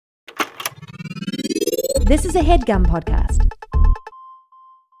This is a HeadGum podcast.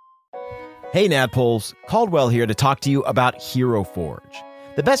 Hey Nadpoles, Caldwell here to talk to you about Hero Forge,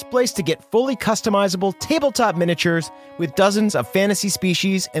 the best place to get fully customizable tabletop miniatures with dozens of fantasy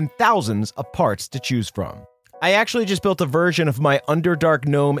species and thousands of parts to choose from. I actually just built a version of my Underdark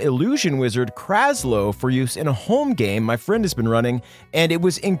Gnome illusion wizard Kraslow for use in a home game my friend has been running, and it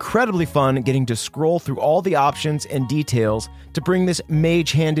was incredibly fun getting to scroll through all the options and details to bring this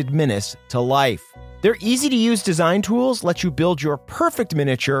mage-handed menace to life. Their easy-to-use design tools let you build your perfect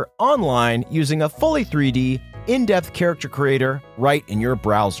miniature online using a fully 3D, in-depth character creator right in your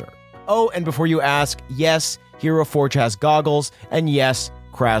browser. Oh, and before you ask, yes, Hero Forge has goggles, and yes,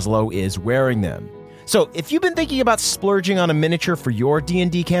 Kraslow is wearing them. So if you've been thinking about splurging on a miniature for your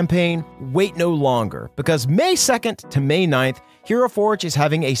D&D campaign, wait no longer, because May 2nd to May 9th, Hero Forge is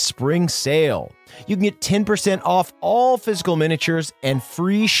having a spring sale. You can get 10% off all physical miniatures and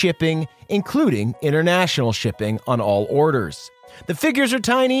free shipping, including international shipping on all orders. The figures are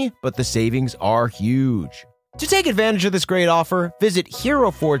tiny, but the savings are huge. To take advantage of this great offer, visit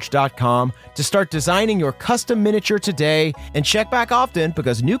HeroForge.com to start designing your custom miniature today and check back often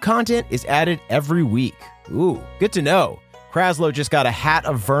because new content is added every week. Ooh, good to know. Kraslow just got a hat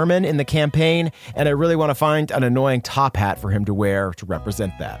of vermin in the campaign, and I really want to find an annoying top hat for him to wear to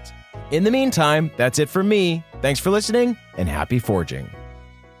represent that. In the meantime, that's it from me. Thanks for listening, and happy forging.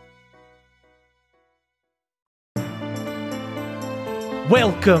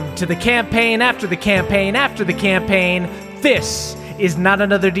 Welcome to the campaign after the campaign after the campaign. This is Not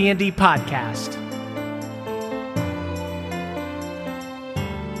Another D&D podcast.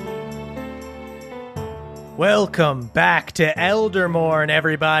 Welcome back to Eldermorn,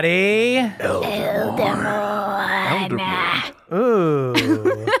 everybody. Eldermorn.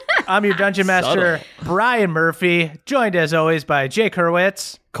 Ooh. I'm your Dungeon Master, Brian Murphy, joined as always by Jake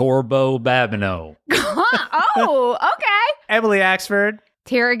Hurwitz. Corbo Babineau. Oh, okay. Emily Axford.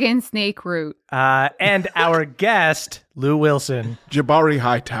 Terrigan Snake Root. And our guest, Lou Wilson. Jabari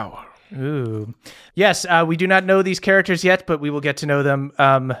Hightower. Ooh. Yes, we do not know these characters yet, but we will get to know them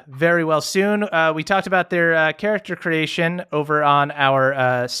very well soon. We talked about their character creation over on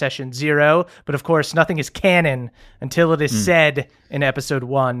our session 0, but of course, nothing is canon until it is said in episode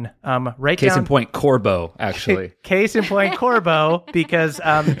 1. Case in point, Corbo, actually. Case in point, Corbo, because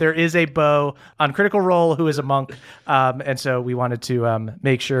there is a bow on Critical Role who is a monk, and so we wanted to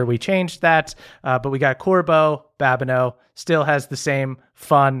make sure we changed that. But we got Corbo Babineau, still has the same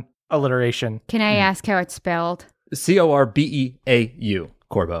fun alliteration. Can I ask how it's spelled? Corbeau,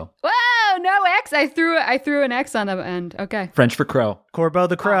 Corbo. Whoa, no X. I threw an X on the end. Okay. French for crow. Corbo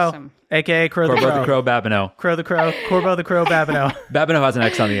the Crow, Awesome. a.k.a. Crow the Corbo Crow. the Crow Babineau. Crow the Crow, Corbo the Crow Babineau. Babineau has an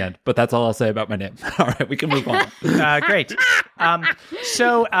X on the end, but that's all I'll say about my name. All right, we can move on. Great.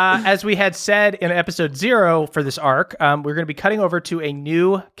 So as we had said in episode 0 for this arc, we're going to be cutting over to a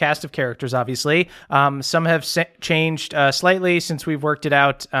new cast of characters, obviously. Some have changed slightly since we've worked it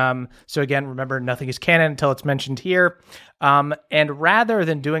out. So again, remember, nothing is canon until it's mentioned here. And rather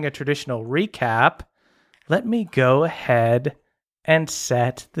than doing a traditional recap, let me go ahead and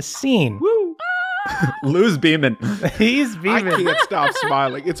set the scene. Woo! Lou's beaming. He's I beaming. can't stop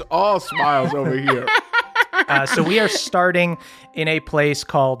smiling. It's all smiles over here. So we are starting in a place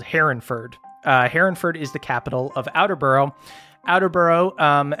called Herrenford. Herrenford is the capital of Outerborough.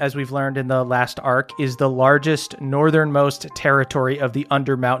 Outerborough, as we've learned in the last arc, is the largest northernmost territory of the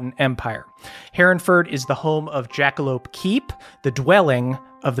Undermountain Empire. Herrenford is the home of Jackalope Keep, the dwelling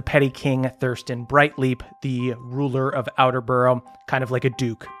of the petty king Thurston Brightleap, the ruler of Outerborough, kind of like a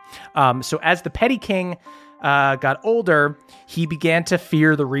duke. So as the petty king got older, he began to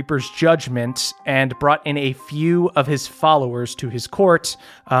fear the Reaper's judgment and brought in a few of his followers to his court.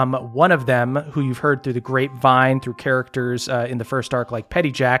 One of them, who you've heard through the grapevine, through characters in the first arc like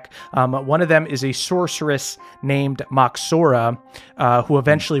Petty Jack, one of them is a sorceress named Moxora, who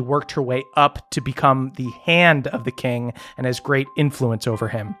eventually worked her way up to become the hand of the king and has great influence over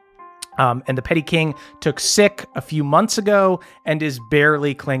him. And the petty king took sick a few months ago and is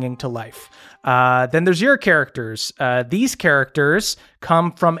barely clinging to life. Then there's your characters. These characters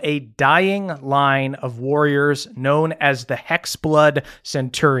come from a dying line of warriors known as the Hexblood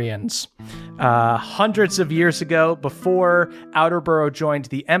Centurions. Hundreds of years ago, before Outerborough joined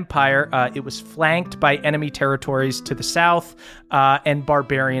the Empire, it was flanked by enemy territories to the south and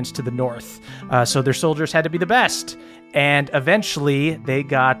barbarians to the north. So their soldiers had to be the best. And eventually, they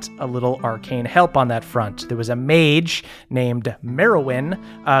got a little arcane help on that front. There was a mage named Merowyn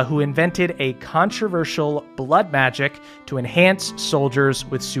who invented a controversial blood magic to enhance soldiers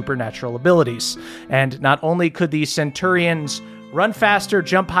with supernatural abilities. And not only could these centurions run faster,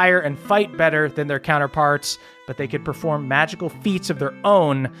 jump higher, and fight better than their counterparts, but they could perform magical feats of their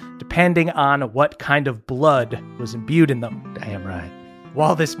own depending on what kind of blood was imbued in them. Damn right.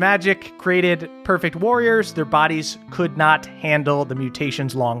 While this magic created perfect warriors, their bodies could not handle the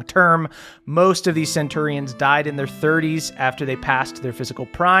mutations long term. Most of these centurions died in their 30s after they passed their physical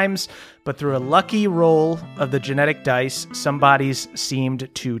primes, but through a lucky roll of the genetic dice, some bodies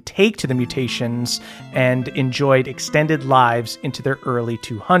seemed to take to the mutations and enjoyed extended lives into their early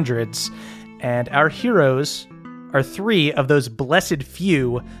 200s. And our heroes are 3 of those blessed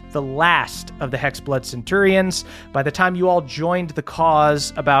few, the last of the Hexblood Centurions. By the time you all joined the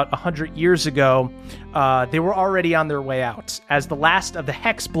cause about 100 years ago, they were already on their way out. As the last of the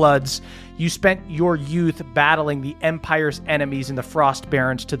Hexbloods, you spent your youth battling the Empire's enemies in the Frost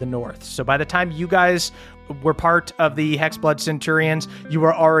Barrens to the north. So by the time you guys were part of the Hexblood Centurions, you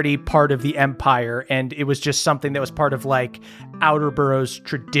were already part of the Empire, and it was just something that was part of like Outer Borough's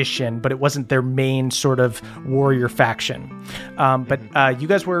tradition, but it wasn't their main sort of warrior faction. But you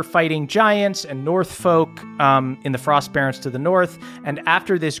guys were fighting giants and North folk in the Frost Barrens to the north, and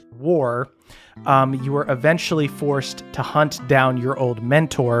after this war, you were eventually forced to hunt down your old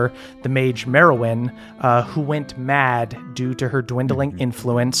mentor, the mage Merowyn, who went mad due to her dwindling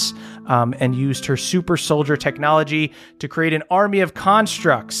influence, and used her super soldier technology to create an army of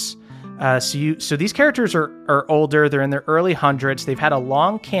constructs. So these characters are older. They're in their early hundreds. They've had a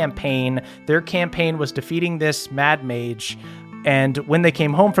long campaign. Their campaign was defeating this mad mage. And when they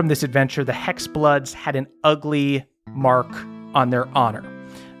came home from this adventure, the Hexbloods had an ugly mark on their honor.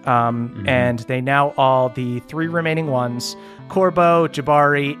 And they now all, the 3 remaining ones, Corbo,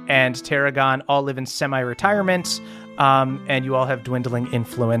 Jabari, and Tarragon, all live in semi-retirement. And you all have dwindling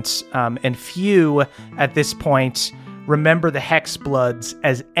influence. And few at this point remember the Hexbloods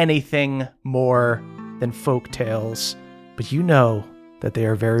as anything more than folk tales, but you know that they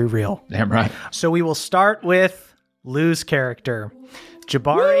are very real. Damn right. So we will start with Lou's character.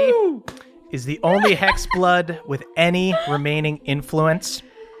 Jabari is the only Hexblood with any remaining influence.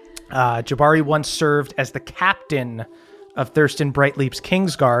 Jabari once served as the captain of Thurston Brightleap's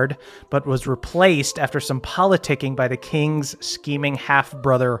Kingsguard, but was replaced after some politicking by the king's scheming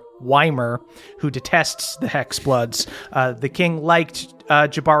half-brother Weimer, who detests the Hexbloods. The king liked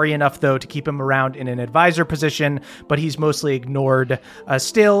Jabari enough, though, to keep him around in an advisor position, but he's mostly ignored.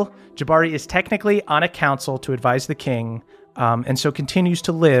 Still, Jabari is technically on a council to advise the king, and so continues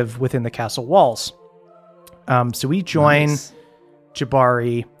to live within the castle walls. So we join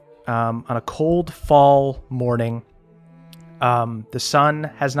Jabari on a cold fall morning. The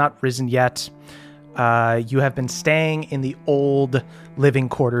sun has not risen yet. You have been staying in the old living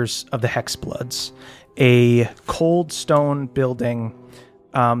quarters of the Hexbloods, a cold stone building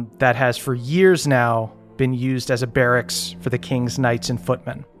that has for years now been used as a barracks for the king's knights and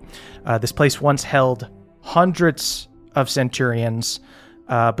footmen. This place once held hundreds of centurions,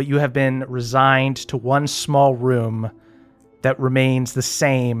 but you have been resigned to one small room that remains the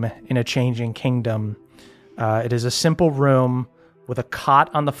same in a changing kingdom. It is a simple room with a cot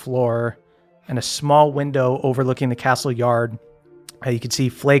on the floor and a small window overlooking the castle yard. You can see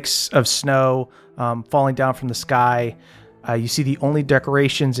flakes of snow falling down from the sky. You see the only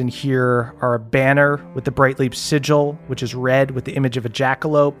decorations in here are a banner with the Brightleap sigil, which is red with the image of a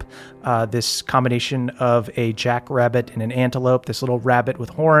jackalope. This combination of a jackrabbit and an antelope, this little rabbit with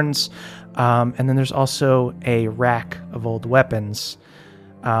horns. And then there's also a rack of old weapons.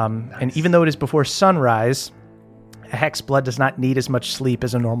 And even though it is before sunrise, a Hexblood does not need as much sleep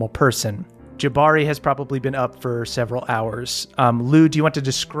as a normal person. Jabari has probably been up for several hours. Lou, do you want to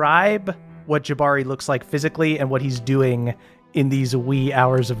describe what Jabari looks like physically and what he's doing in these wee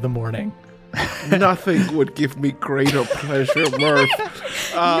hours of the morning? Nothing would give me greater pleasure, Murph.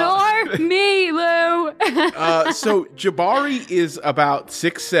 Nor me, Lou. So Jabari is about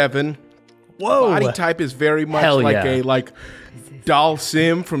 6'7". Whoa. Body type is very much Hell like yeah. a Dal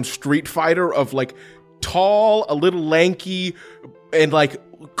Sim from Street Fighter, of tall, a little lanky, and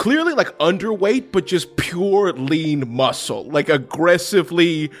clearly underweight, but just pure lean muscle,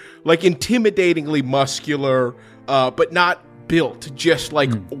 aggressively, intimidatingly muscular, but not built, just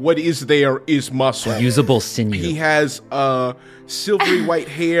what is there is muscle. Usable sinew. He has silvery white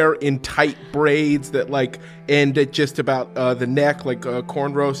hair in tight braids that end at just about the neck,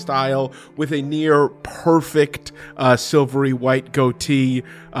 cornrow style, with a near perfect silvery white goatee.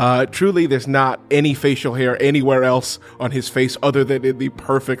 Truly, there's not any facial hair anywhere else on his face other than in the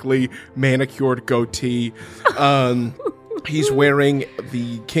perfectly manicured goatee. He's wearing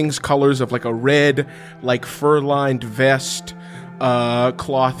the king's colors of a red, fur-lined vest,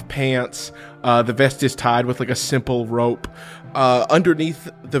 cloth pants. The vest is tied with a simple rope. underneath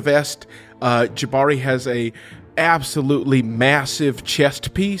the vest, Jabari has a absolutely massive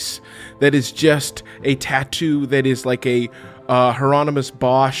chest piece that is just a tattoo that is like a Hieronymus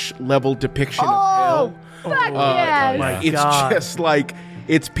Bosch level depiction of hell. Fuck yes. It's just like,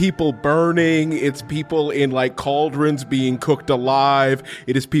 it's people burning, it's people in like cauldrons being cooked alive,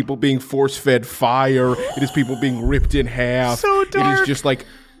 it is people being force-fed fire, it is people being ripped in half. So dark. It is just like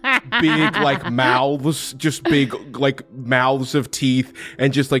big like mouths, just big like mouths of teeth,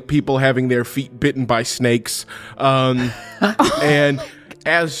 and just like people having their feet bitten by snakes. And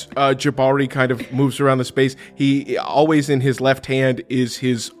as Jabari kind of moves around the space, he always in his left hand is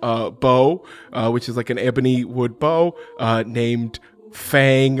his bow, which is like an ebony wood bow named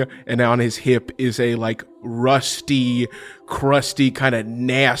Fang, and on his hip is a like rusty, crusty, kind of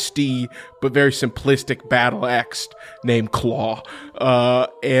nasty, but very simplistic battle axe named Claw.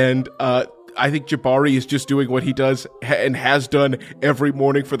 And I think Jabari is just doing what he does and has done every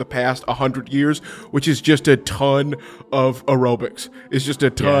morning for the past 100 years, which is just a ton of aerobics. It's just a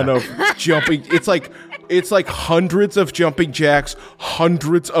ton of jumping. It's like hundreds of jumping jacks,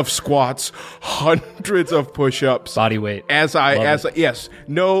 hundreds of squats, hundreds of push-ups. Body weight. Yes,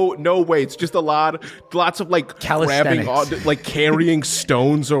 no weights, just lots of like grabbing, like carrying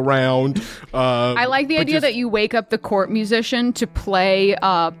stones around. I like the idea that you wake up the court musician to play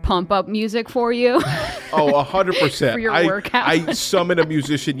pump up music for you. Oh, 100%. For your workout. I summon a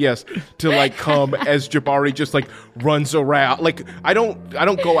musician, yes, to like come as Jabari just like runs around. Like I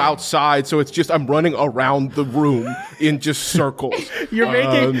don't go outside, so it's just I'm running around the room in just circles.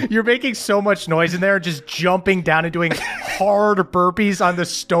 You're making so much noise in there, just jumping down and doing hard burpees on the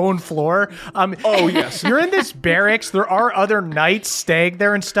stone floor. Oh yes. You're in this barracks. There are other knights staying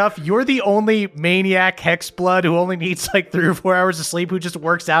there and stuff. You're the only maniac hexblood who only needs like 3 or 4 hours of sleep, who just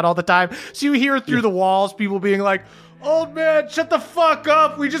works out all the time. So you hear through the walls people being like, "Old man, shut the fuck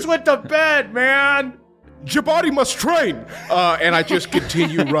up. We just went to bed, man." Jabari must train. And I just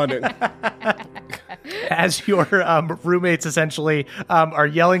continue running. As your roommates essentially are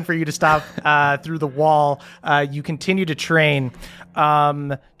yelling for you to stop through the wall, you continue to train.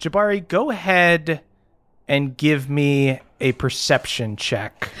 Jabari, go ahead and give me a perception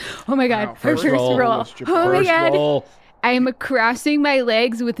check. Oh my god. First First roll. roll. Oh my god. Roll. I am crossing my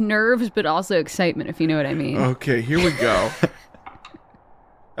legs with nerves, but also excitement, if you know what I mean. Okay, here we go.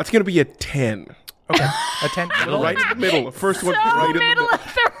 That's going to be a 10. Okay, a 10. Right in the middle. The first one So right in the middle middle.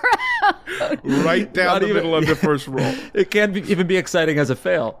 of the round. Right down Not the even- middle of the first roll. It can even be exciting as a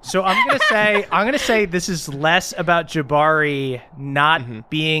fail. So I'm gonna say this is less about Jabari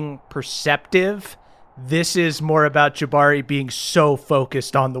not being perceptive. This is more about Jabari being so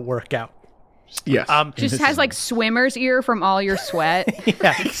focused on the workout. Yes. Just has like swimmer's ear from all your sweat.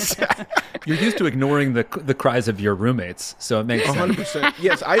 You're used to ignoring the cries of your roommates, so it makes sense. 100%.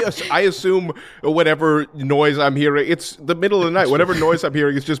 Yes, I assume whatever noise I'm hearing, it's the middle of the night. Whatever noise I'm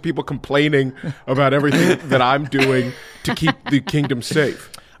hearing is just people complaining about everything that I'm doing to keep the kingdom safe.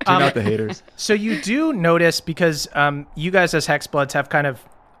 Tune out the haters. So you do notice, because you guys as Hexbloods have kind of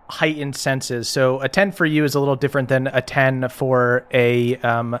heightened senses. So a 10 for you is a little different than a 10 for a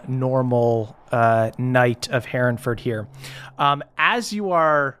normal knight of Herrenford here. As you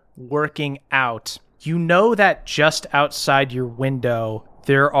are working out, you know that just outside your window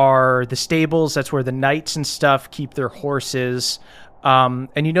there are the stables. That's where the knights and stuff keep their horses.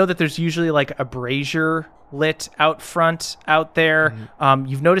 And you know that there's usually like a brazier lit out front out there.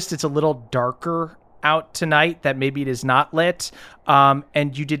 You've noticed it's a little darker out tonight, that maybe it is not lit.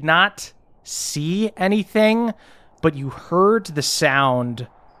 And you did not see anything, but you heard the sound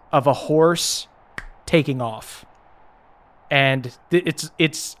of a horse taking off. And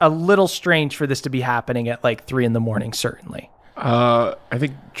it's a little strange for this to be happening at like 3 a.m, certainly. I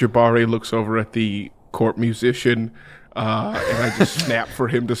think Jabari looks over at the court musician, and I just snap for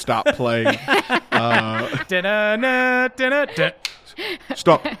him to stop playing.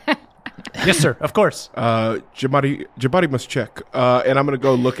 Stop. Yes, sir. Of course. Jabari must check. And I'm going to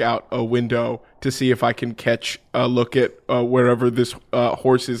go look out a window to see if I can catch a look at wherever this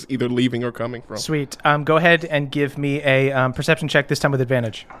horse is either leaving or coming from. Sweet. Go ahead and give me a perception check, this time with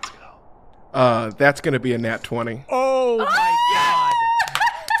advantage. That's going to be a nat 20. Oh, my God.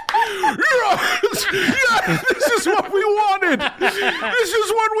 Yes, this is what we wanted. This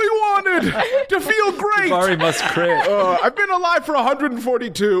is what we wanted. To feel great. Jabari must crit. I've been alive for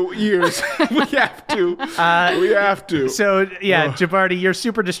 142 years. We have to. We have to. So, yeah, Jabari, you're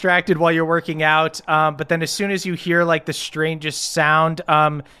super distracted while you're working out. But then as soon as you hear, like, the strangest sound,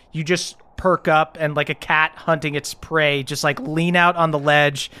 you just perk up and, like a cat hunting its prey, just, like, lean out on the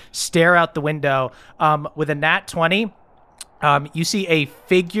ledge, stare out the window. With a nat 20, You see a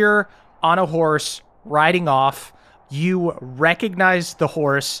figure on a horse riding off. You recognize the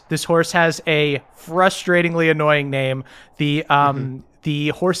horse. This horse has a frustratingly annoying name. The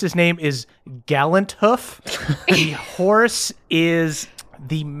horse's name is Gallant Hoof. The horse is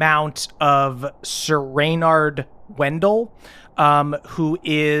the mount of Sir Reynard Wendell, who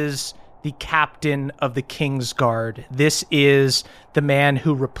is the captain of the King's Guard. This is the man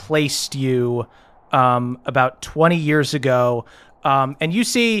who replaced you about 20 years ago. And you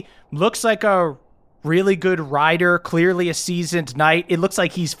see, looks like a really good rider, clearly a seasoned knight. It looks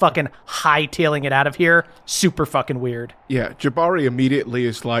like he's fucking hightailing it out of here. Super fucking weird. Yeah, Jabari immediately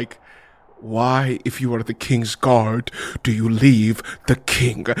is like, why, if you are the King's Guard, do you leave the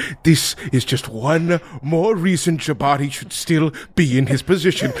king? This is just one more reason Jabari should still be in his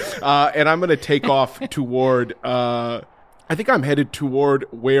position. And I'm going to take off toward... I think I'm headed toward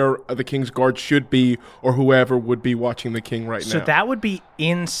where the King's Guard should be, or whoever would be watching the king right now. So that would be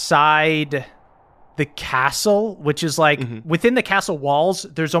inside the castle, which is like within the castle walls.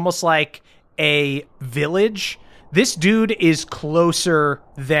 There's almost like a village. This dude is closer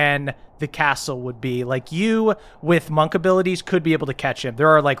than the castle would be. Like, you with monk abilities could be able to catch him. There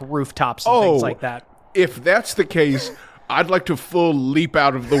are like rooftops and things like that. If that's the case, I'd like to full leap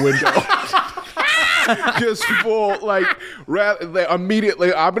out of the window. Just full, like,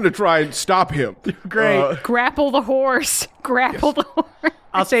 immediately, I'm going to try and stop him. Great. Grapple the horse. Grapple the horse.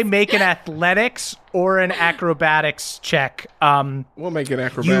 I'll say make an athletics or an acrobatics check. We'll make an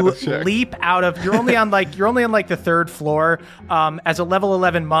acrobatics check. You leap out of. You're only on like the third floor. As a level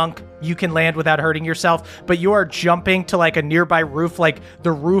 11 monk, you can land without hurting yourself. But you are jumping to like a nearby roof, like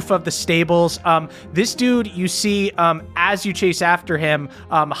the roof of the stables. This dude, you see, as you chase after him,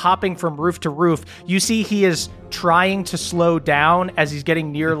 hopping from roof to roof, you see he is trying to slow down as he's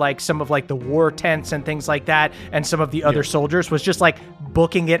getting near like some of like the war tents and things like that, and some of the other soldiers, was just like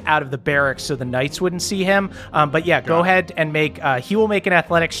booking it out of the barracks so the knights wouldn't see him. But yeah, go ahead and he will make an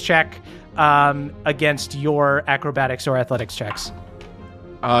athletics check against your acrobatics or athletics checks.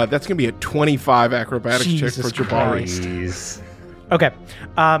 That's going to be a 25 acrobatics check for Jabari. Jeez. Okay.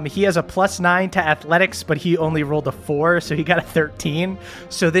 He has a +9 to athletics, but he only rolled a 4, so he got a 13.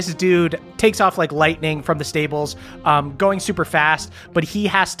 So this dude takes off like lightning from the stables, going super fast, but he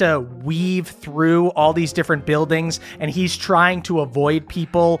has to weave through all these different buildings, and he's trying to avoid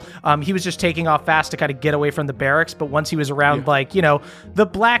people. He was just taking off fast to kind of get away from the barracks, but once he was around like, you know, the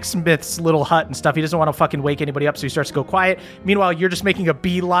blacksmith's little hut and stuff, he doesn't want to fucking wake anybody up, so he starts to go quiet. Meanwhile, you're just making a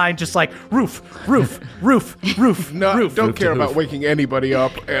beeline, just like roof. No, roof. don't care about waking anybody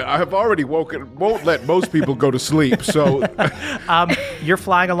up. I have already woken. Won't let most people go to sleep. So you're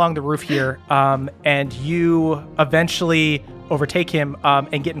flying along the roof here, and you eventually overtake him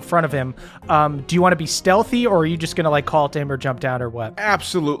and get in front of him. Do you want to be stealthy, or are you just gonna like call to him or jump down or what?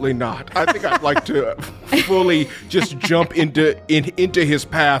 Absolutely not. I think I'd like to fully just jump into his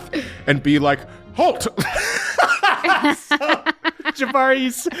path and be like, halt.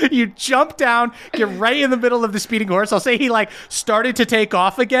 Jabari, you jump down, get right in the middle of the speeding horse. I'll say he like started to take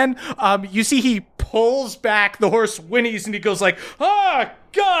off again. You see he pulls back, the horse whinnies, and he goes like, "Oh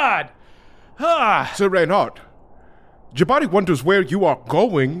God!" Sir Reynard, Jabari wonders where you are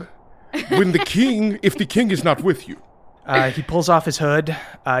going when if the king is not with you. He pulls off his hood.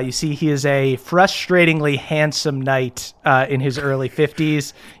 You see he is a frustratingly handsome knight in his early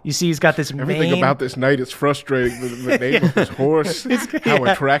 50s. You see he's got this Everything about this knight is frustrating. The name of his horse, how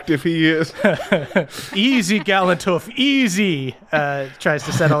attractive he is. Easy, Gallant Hoof, easy. Tries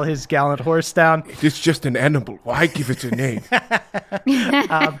to settle his gallant horse down. It's just an animal. Why give it a name?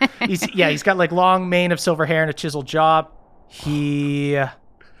 He's got like long mane of silver hair and a chiseled jaw. He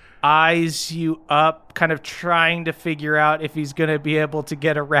eyes you up, kind of trying to figure out if he's going to be able to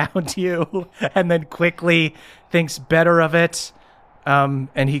get around you, and then quickly thinks better of it.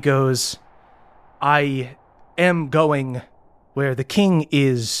 And he goes, "I am going where the king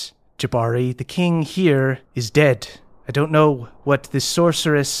is, Jabari. The king here is dead. I don't know what this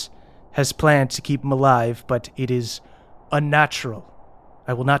sorceress has planned to keep him alive, but it is unnatural.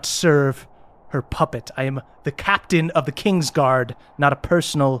 I will not serve her puppet. I am the captain of the King's Guard, not a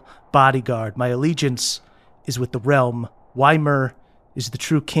personal bodyguard. My allegiance is with the realm. Weimer is the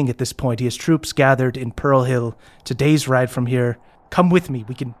true king at this point. He has troops gathered in Pearl Hill. It's a day's ride from here. Come with me.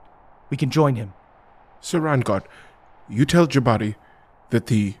 We can join him." Sir Rangard, you tell Jabari that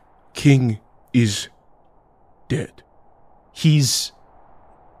the king is dead.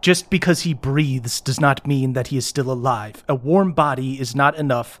 Just because he breathes does not mean that he is still alive. A warm body is not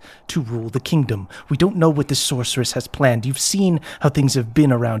enough to rule the kingdom. We don't know what this sorceress has planned. You've seen how things have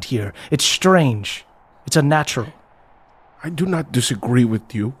been around here. It's strange. It's unnatural. I do not disagree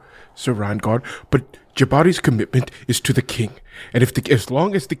with you, Sir Reingard, but Jabari's commitment is to the king. And as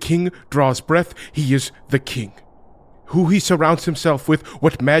long as the king draws breath, he is the king. Who he surrounds himself with,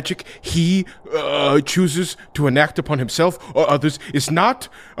 what magic he chooses to enact upon himself or others, is not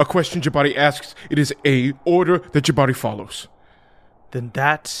a question Jabari asks. It is a order that Jabari follows. Then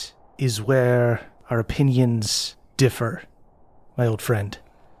that is where our opinions differ, my old friend.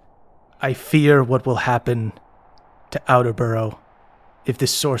 I fear what will happen to Outerborough if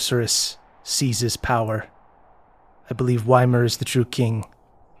this sorceress seizes power. I believe Weimer is the true king,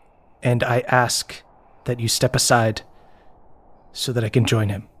 and I ask that you step aside so that I can join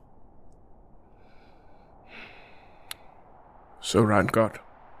him. Sir Reingard,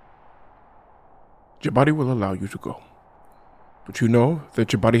 Jabari will allow you to go. But you know that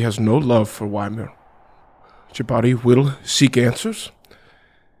Jabari has no love for Weimer. Jabari will seek answers,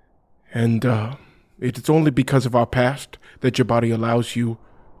 and it is only because of our past that Jabari allows you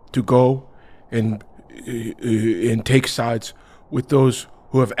to go and take sides with those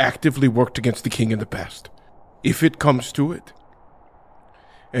who have actively worked against the king in the past. If it comes to it,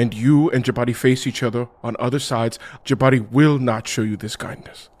 and you and Jabari face each other on other sides, Jabari will not show you this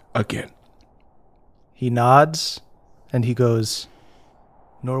kindness again. He nods, and he goes,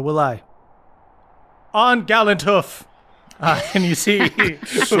 "Nor will I." On Gallant Hoof! And you see...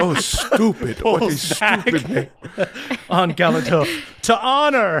 So stupid. What a stupid name. On Gallant Hoof. To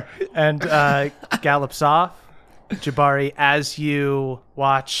honor! And gallops off. Jabari, as you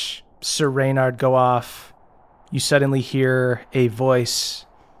watch Sir Reynard go off, you suddenly hear a voice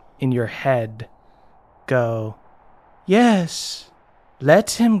in your head go, "Yes,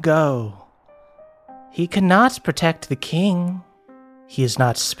 let him go. He cannot protect the king. He is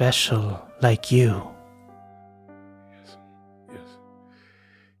not special like you." Yes.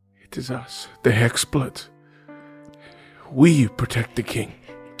 It is us, the Hexbloods. We protect the king.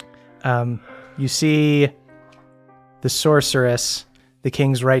 You see the sorceress, the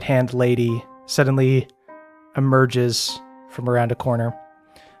king's right-hand lady, suddenly emerges from around a corner.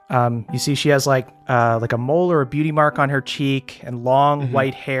 You see she has like a mole or a beauty mark on her cheek and long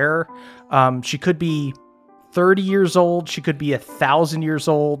white hair. She could be 30 years old. She could be 1,000 years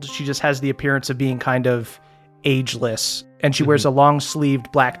old. She just has the appearance of being kind of ageless. And she wears a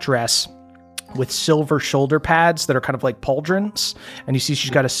long-sleeved black dress with silver shoulder pads that are kind of like pauldrons. And you see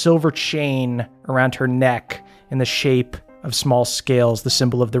she's got a silver chain around her neck in the shape of small scales, the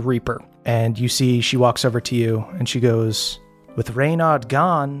symbol of the Reaper. And you see she walks over to you and she goes, "With Reynard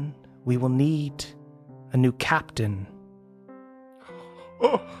gone, we will need a new captain."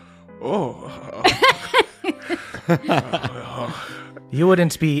 You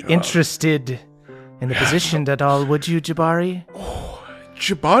wouldn't be interested in the position at all, would you, Jabari?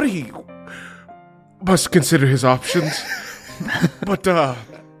 Jabari must consider his options. But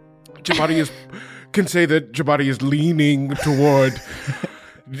Jabari can say that Jabari is leaning toward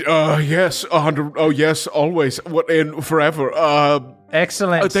yes, 100. Oh, yes, always, and forever.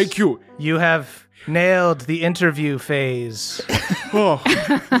 Excellent. Thank you. You have nailed the interview phase. Oh,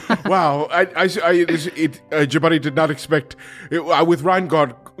 wow! Jabari did not expect it, with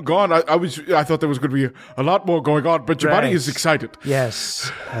Reingard gone. I thought there was going to be a lot more going on, but Jabari Right. is excited.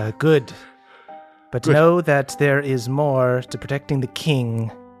 Yes, good. But Good. know that there is more to protecting the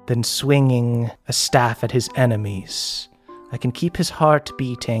king than swinging a staff at his enemies. I can keep his heart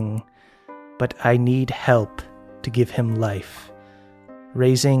beating, but I need help to give him life.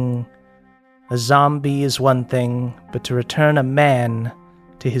 Raising a zombie is one thing, but to return a man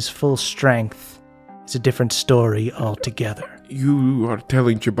to his full strength is a different story altogether. You are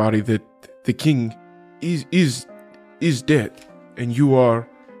telling Jabari that the king is dead, and you are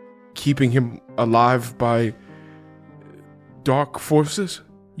keeping him alive by dark forces?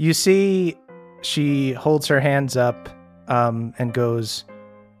 You see, she holds her hands up and goes,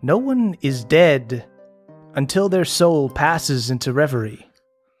 "No one is dead until their soul passes into reverie.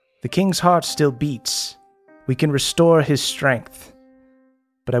 The king's heart still beats. We can restore his strength.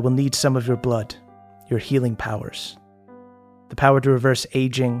 But I will need some of your blood, your healing powers. The power to reverse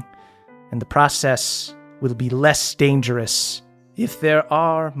aging, and the process will be less dangerous if there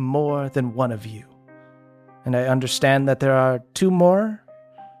are more than one of you. And I understand that there are two more?"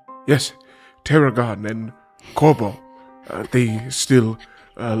 Yes, Tarragon and Corbo. They still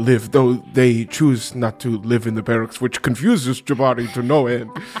live, though they choose not to live in the barracks, which confuses Jabari to no end.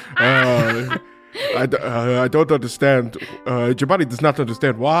 I don't understand. Jabari does not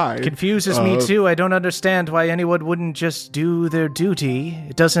understand why. Confuses me too. I don't understand why anyone wouldn't just do their duty.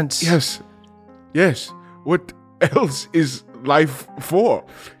 It doesn't... Yes. What else is life for,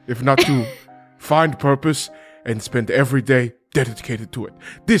 if not to find purpose and spend every day dedicated to it.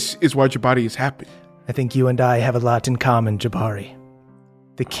 This is why Jabari is happy. I think you and I have a lot in common, Jabari.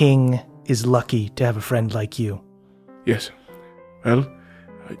 The king is lucky to have a friend like you. Yes. Well,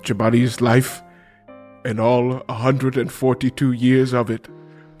 Jabari's life and all 142 years of it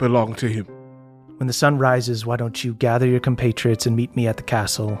belong to him. When the sun rises, why don't you gather your compatriots and meet me at the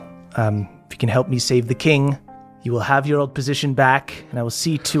castle? If you can help me save the king, you will have your old position back, and I will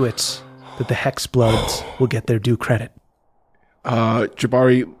see to it that the Hexbloods will get their due credit.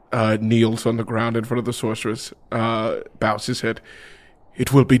 Jabari kneels on the ground in front of the sorceress, bows his head.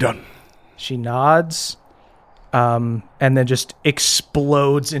 It will be done. She nods, and then just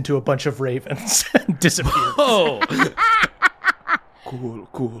explodes into a bunch of ravens and disappears. Oh,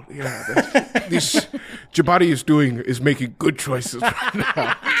 Cool. Yeah, this Jabari is making good choices right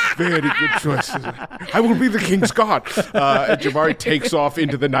now. Very good choices. I will be the king's god. And Jabari takes off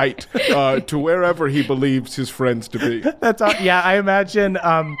into the night to wherever he believes his friends to be. That's all. Yeah, I imagine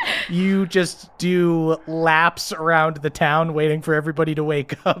you just do laps around the town waiting for everybody to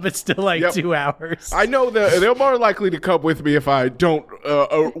wake up. It's still like 2 hours. I know that they're more likely to come with me if I don't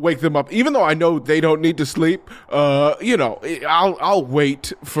wake them up. Even though I know they don't need to sleep, I'll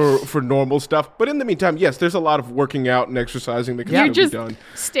wait for normal stuff. But in the meantime, yes, there's a lot of working out and exercising that can be done.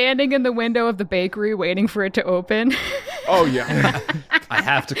 Standing in the window of the bakery waiting for it to open. Oh, yeah. I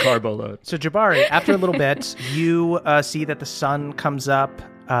have to carbo load. So, Jabari, after a little bit, you see that the sun comes up.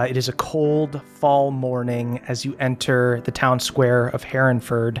 It is a cold fall morning as you enter the town square of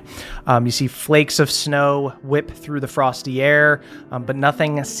Herrenford. You see flakes of snow whip through the frosty air, but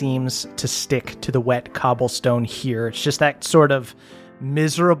nothing seems to stick to the wet cobblestone here. It's just that sort of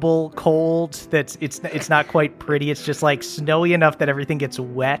miserable cold that's it's not quite pretty. It's just like snowy enough that everything gets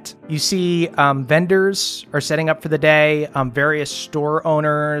wet. You see vendors are setting up for the day. Various store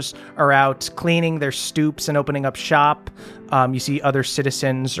owners are out cleaning their stoops and opening up shop. You see other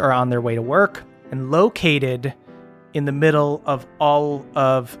citizens are on their way to work. And located in the middle of all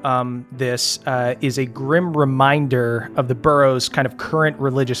of this is a grim reminder of the borough's kind of current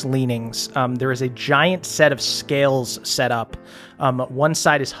religious leanings. There is a giant set of scales set up. One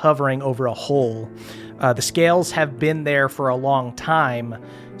side is hovering over a hole. The scales have been there for a long time,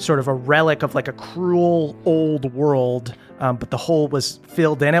 sort of a relic of like a cruel old world, but the hole was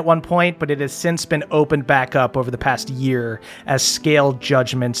filled in at one point, but it has since been opened back up over the past year as scale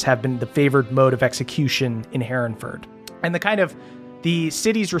judgments have been the favored mode of execution in Herrenford. And the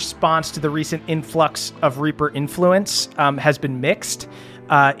city's response to the recent influx of Reaper influence has been mixed.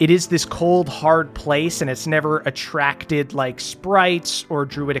 It is this cold, hard place, and it's never attracted like sprites or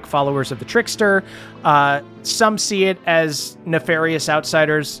druidic followers of the trickster. Some see it as nefarious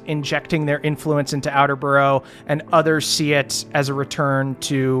outsiders injecting their influence into Outerborough, and others see it as a return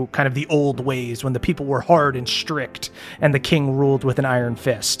to kind of the old ways when the people were hard and strict and the king ruled with an iron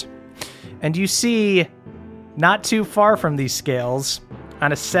fist. And you see, not too far from these scales,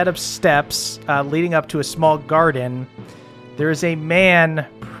 on a set of steps leading up to a small garden, there is a man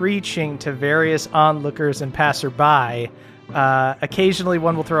preaching to various onlookers and passerby. Occasionally,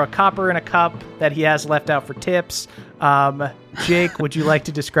 one will throw a copper in a cup that he has left out for tips. Jake, would you like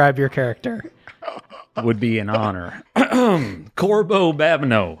to describe your character? Would be an honor. Corbo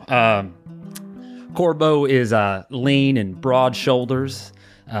Babineau. Corbo is lean and broad shoulders.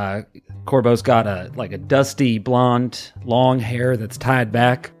 Corbo's got a dusty blonde, long hair that's tied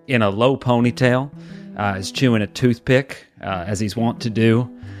back in a low ponytail. Is chewing a toothpick, as he's wont to do.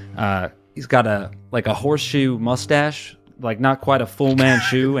 He's got a horseshoe mustache, like not quite a full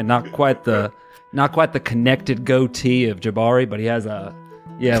Manchu, and not quite the connected goatee of Jabari, but he has a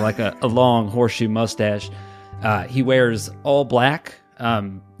long horseshoe mustache. He wears all black,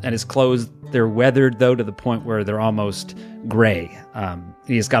 and his clothes, they're weathered though to the point where they're almost gray.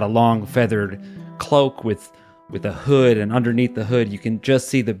 He's got a long feathered cloak with a hood, and underneath the hood you can just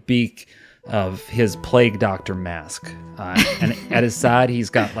see the beak of his plague doctor mask, and at his side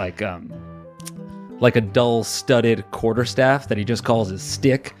he's got like a dull studded quarterstaff that he just calls his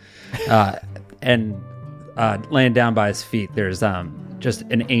stick, and laying down by his feet there's just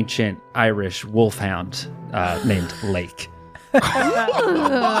an ancient Irish wolfhound named Lake.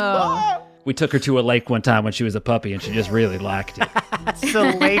 We took her to a lake one time when she was a puppy, and she just really liked it. So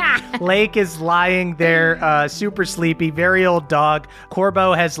Lake is lying there, super sleepy, very old dog.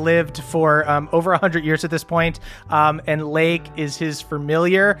 Corbo has lived for over 100 years at this point, and Lake is his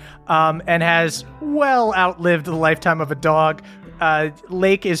familiar, and has well outlived the lifetime of a dog.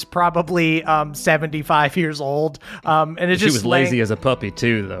 Lake is probably 75 years old, and it's She just was lazy as a puppy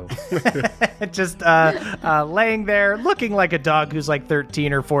too, though. just laying there, looking like a dog who's like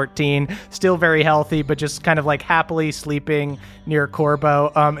 13 or 14, still very healthy, but just kind of like happily sleeping near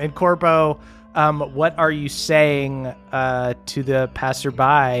Corbo. And Corbo, what are you saying to the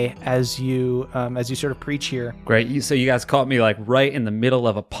passerby as you sort of preach here? Great. So you guys caught me like right in the middle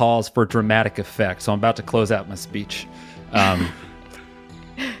of a pause for dramatic effect. So I'm about to close out my speech.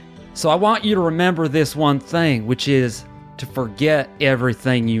 So I want you to remember this one thing, which is to forget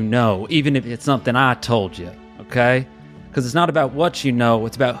everything you know, even if it's something I told you, okay? Because it's not about what you know,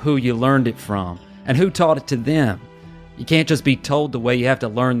 it's about who you learned it from and who taught it to them. You can't just be told the way, you have to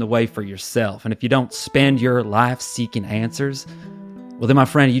learn the way for yourself. And if you don't spend your life seeking answers, well then, my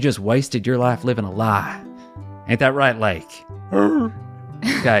friend, you just wasted your life living a lie. Ain't that right, Lake?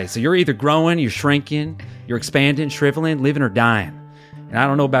 Okay, so you're either growing, you're shrinking, you're expanding, shriveling, living, or dying. And I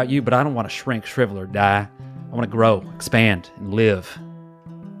don't know about you, but I don't want to shrink, shrivel, or die. I want to grow, expand, and live.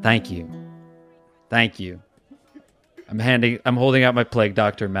 Thank you. Thank you. I'm holding out my Plague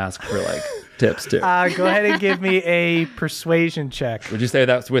Doctor mask for like tips too. Go ahead and give me a persuasion check. Would you say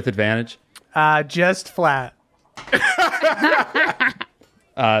that's with advantage? Just flat.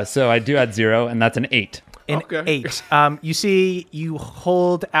 So I do add 0, and that's an 8. An 8. You see, you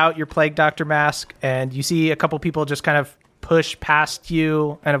hold out your Plague Doctor mask, and you see a couple people just kind of push past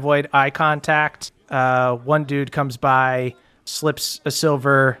you and avoid eye contact. One dude comes by, slips a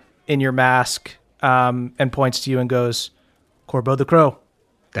silver in your mask, and points to you and goes, "Corbo the Crow."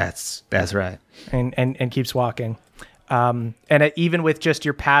 That's right. And keeps walking. And even with just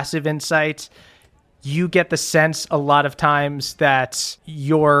your passive insight, you get the sense a lot of times that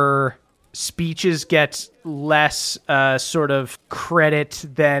your speeches get less sort of credit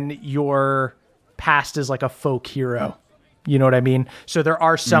than your past as like a folk hero. You know what I mean? So there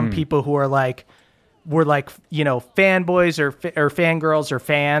are some people who are like, were like, you know, fanboys or fangirls or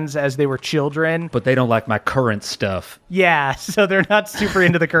fans as they were children. But they don't like my current stuff. Yeah, so they're not super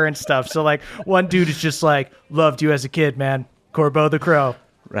into the current stuff. So like one dude is just like, loved you as a kid, man. Corbo the Crow.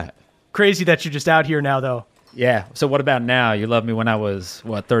 Right. Crazy that you're just out here now, though. Yeah. So what about now? You loved me when I was,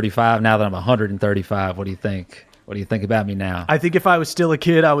 35? Now that I'm 135, what do you think? What do you think about me now? I think if I was still a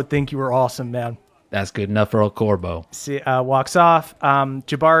kid, I would think you were awesome, man. That's good enough for old Corbo. See, walks off.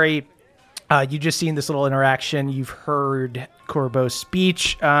 Jabari, you just seen this little interaction. You've heard Corbo's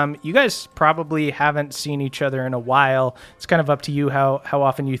speech. You guys probably haven't seen each other in a while. It's kind of up to you how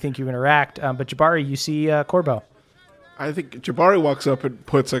often you think you interact. But Jabari, you see Corbo. I think Jabari walks up and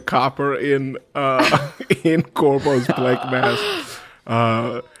puts a copper in in Corbo's plague mask,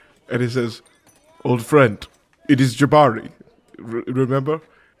 and he says, "Old friend, it is Jabari. Remember?"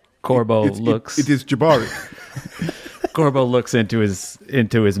 Corbo looks. It is Jabari. Corbo looks into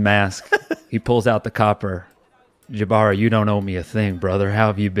his mask. He pulls out the copper. Jabari, you don't owe me a thing, brother. How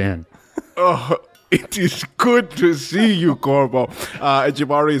have you been? It is good to see you, Corbo. And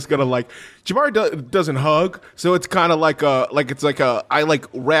Jabari is gonna Jabari doesn't hug, so it's kind of like I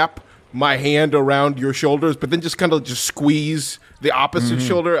wrap my hand around your shoulders, but then just kind of squeeze the opposite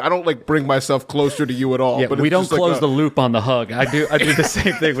shoulder. I don't bring myself closer to you at all. Yeah, but we don't close the loop on the hug. I do the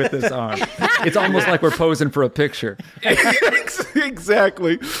same thing with this arm. It's almost like we're posing for a picture.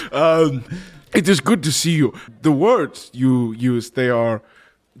 Exactly. It is good to see you. The words you use, they are,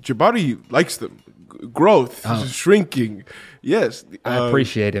 Jabari likes them. Growth, shrinking. Yes. I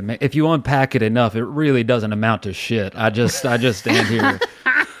appreciate it, man. If you unpack it enough, it really doesn't amount to shit. I just stand here.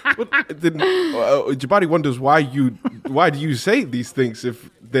 But then Jabari wonders why do you say these things if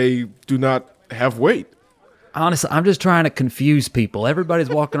they do not have weight? Honestly, I'm just trying to confuse people. Everybody's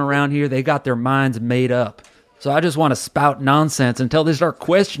walking around here. They got their minds made up. So I just want to spout nonsense until they start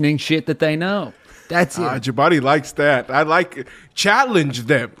questioning shit that they know. That's it. Jabari likes that. I like challenge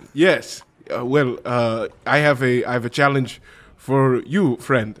them. Yes. I have a challenge for you,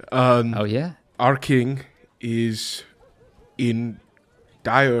 friend. Oh yeah. Our king is in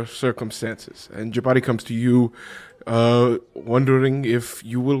dire circumstances, and Jabari comes to you, wondering if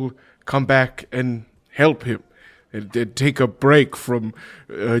you will come back and help him and take a break from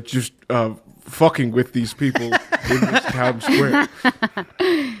just fucking with these people in this town square.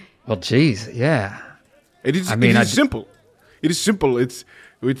 Well, geez, yeah. It is simple. It is simple. It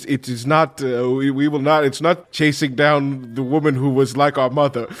is not. We will not. It's not chasing down the woman who was like our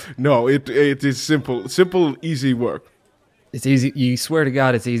mother. No, it is simple. Simple, easy work. It's easy. You swear to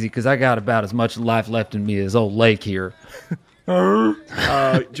God, it's easy because I got about as much life left in me as old Lake here.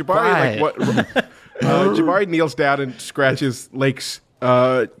 Jabari, Jabari kneels down and scratches Lake's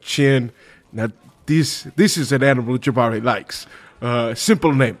chin. Now, this is an animal Jabari likes.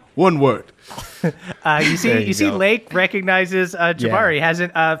 Simple name, one word. You see, go. Lake recognizes Jabari. Yeah.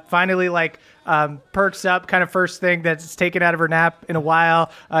 Hasn't finally perks up, kind of first thing that's taken out of her nap in a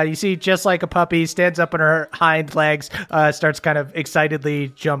while. You see, just like a puppy, stands up on her hind legs, starts kind of excitedly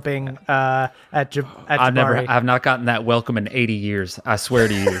jumping at Jabari. I've not gotten that welcome in 80 years. I swear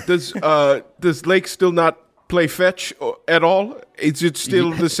to you. Does Lake still not play fetch at all? Is it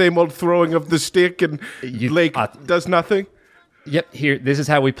still the same old throwing of the stick and Lake does nothing? Yep. Here, this is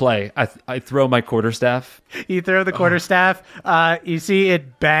how we play. I throw my quarterstaff. You throw the quarterstaff. You see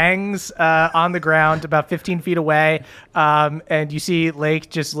it bangs on the ground about 15 feet away, and you see Lake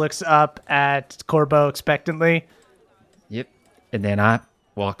just looks up at Corbo expectantly. Yep. And then I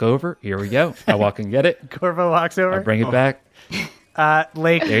walk over. Here we go. I walk and get it. Corbo walks over. I bring it back.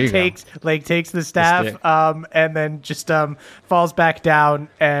 Lake takes the staff, stick. and then just falls back down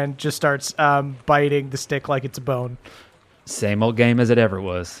and just starts biting the stick like it's a bone. Same old game as it ever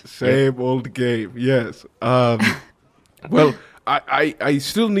was. Same old game, yes. Well, I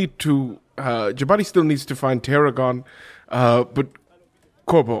still need to. Jabari still needs to find Tarragon, but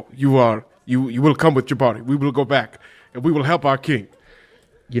Corbo, you will come with Jabari. We will go back, and we will help our king.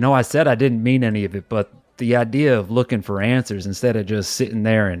 You know, I said I didn't mean any of it, but the idea of looking for answers instead of just sitting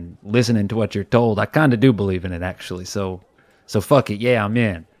there and listening to what you're told, I kind of do believe in it, actually. So fuck it. Yeah, I'm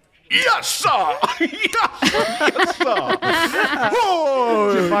in. Yes, sir. Yes, sir.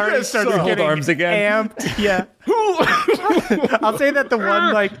 Oh, Jabari yes, starts sir. Hold getting arms again. amped. Yeah. I'll say that the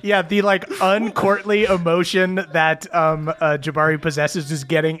one the uncourtly emotion that Jabari possesses is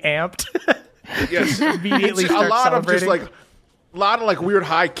getting amped. Yes, Immediately It's a starts lot of just celebrating. a lot of weird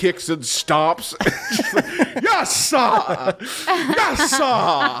high kicks and stomps. Yes, sir. Yes,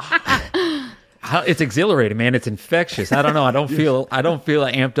 sir. It's exhilarating, man. It's infectious. I don't know. I don't feel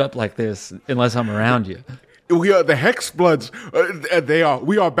amped up like this unless I'm around you. We are the Hex Bloods.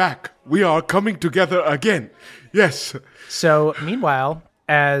 We are back. We are coming together again. Yes. So, meanwhile,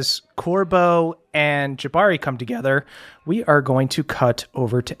 as Corbo and Jabari come together, we are going to cut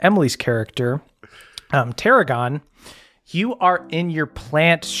over to Emily's character, Tarragon. You are in your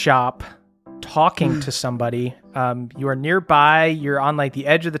plant shop talking to somebody. You are nearby. You're on the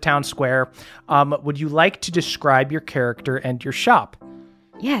edge of the town square. Would you like to describe your character and your shop?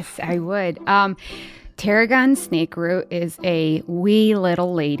 Yes, I would. Tarragon Snakeroot is a wee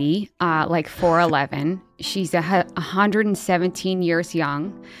little lady, 4'11". She's 117 years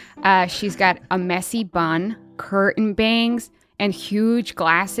young. She's got a messy bun, curtain bangs, and huge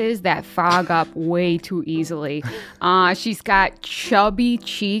glasses that fog up way too easily. She's got chubby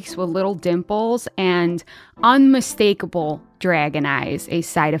cheeks with little dimples and unmistakable dragon eyes, a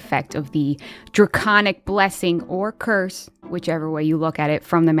side effect of the draconic blessing or curse, whichever way you look at it,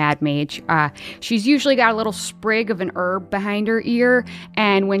 from the Mad Mage. She's usually got a little sprig of an herb behind her ear,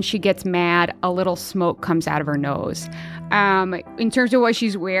 and when she gets mad, a little smoke comes out of her nose. In terms of what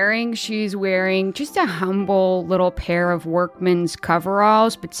she's wearing just a humble little pair of workman's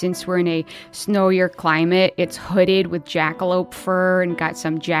coveralls, but since we're in a snowier climate, it's hooded with jackalope fur and got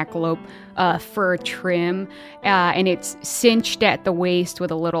some jackalope fur trim, and it's cinched at the waist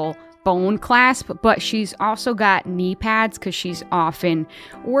with a little bone clasp, but she's also got knee pads because she's often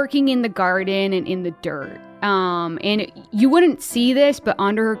working in the garden and in the dirt. And you wouldn't see this, but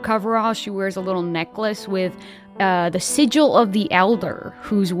under her coverall, she wears a little necklace with the sigil of the elder,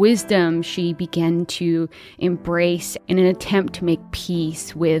 whose wisdom she began to embrace in an attempt to make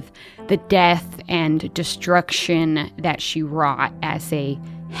peace with the death and destruction that she wrought as a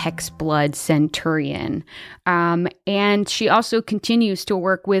Hexblood Centurion. And she also continues to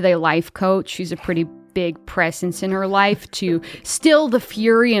work with a life coach. She's a pretty big presence in her life to still the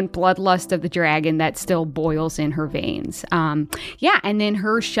fury and bloodlust of the dragon that still boils in her veins. And then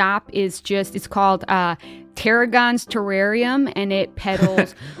her shop is it's called Tarragon's Terrarium, and it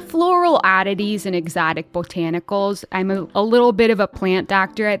peddles floral oddities and exotic botanicals. I'm a little bit of a plant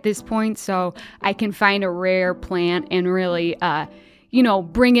doctor at this point, so I can find a rare plant and really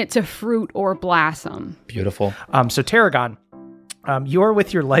bring it to fruit or blossom. Beautiful. So Tarragon, you're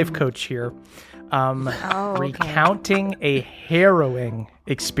with your life coach here, recounting a harrowing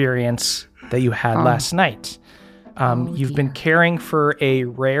experience that you had last night. You've been caring for a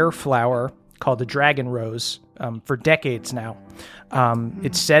rare flower called the dragon rose for decades now.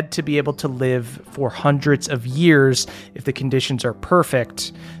 It's said to be able to live for hundreds of years if the conditions are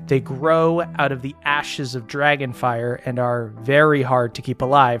perfect. They grow out of the ashes of dragonfire and are very hard to keep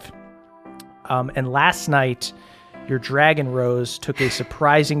alive. And last night, your dragon rose took a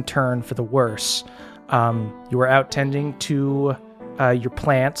surprising turn for the worse. You were out tending to your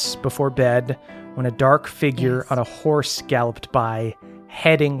plants before bed when a dark figure Yes. on a horse galloped by,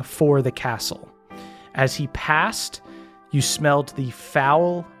 heading for the castle. As he passed, you smelled the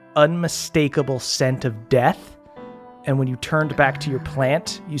foul, unmistakable scent of death, and when you turned back to your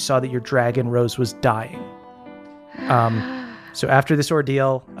plant, you saw that your dragon rose was dying. So after this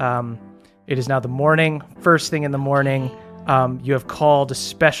ordeal, it is now the morning. First thing in the morning, you have called a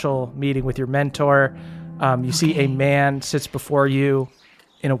special meeting with your mentor. You see a man sits before you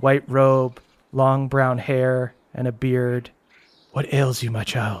in a white robe, long brown hair, and a beard. What ails you, my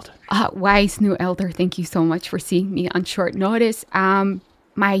child? Wise new elder, thank you so much for seeing me on short notice.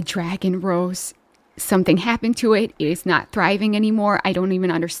 My dragon rose, something happened to it. It is not thriving anymore. I don't even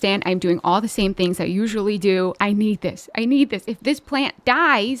understand. I'm doing all the same things I usually do. I need this. If this plant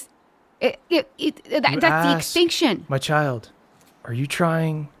dies, that's the extinction. My child, are you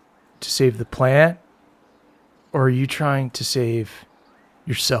trying to save the plant, or are you trying to save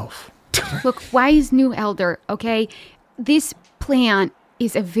yourself? Look, wise new elder, okay? This plant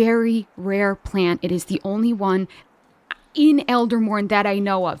is a very rare plant. It is the only one in Eldermorn that I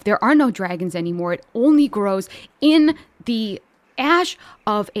know of. There are no dragons anymore. It only grows in the ash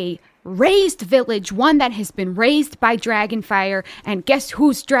of a raised village, one that has been raised by dragonfire. And guess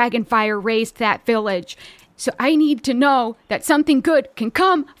whose dragonfire raised that village? So I need to know that something good can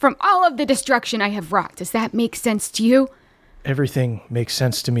come from all of the destruction I have wrought. Does that make sense to you? Everything makes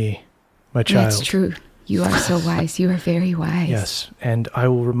sense to me, my child. That's true. You are so wise. You are very wise. Yes, and I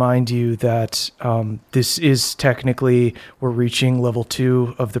will remind you that this is technically, we're reaching level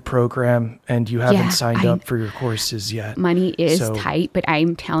 2 of the program, and you haven't signed up for your courses yet. Money is So- tight, but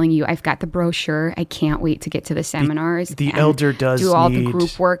I'm telling you, I've got the brochure. I can't wait to get to the seminars. the and elder does do all the need-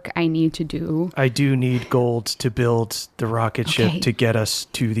 group work I need to do. I do need gold to build the rocket Okay. ship to get us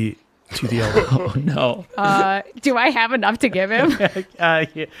to the elder. Oh no. Do I have enough to give him?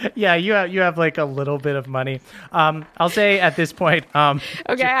 Yeah, you have like a little bit of money. I'll say at this point,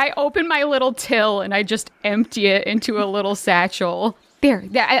 Okay, I open my little till and I just empty it into a little satchel. There,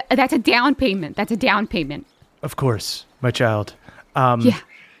 that's a down payment. of course, my child. Yeah.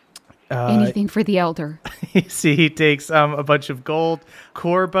 Anything for the elder. You see, he takes a bunch of gold.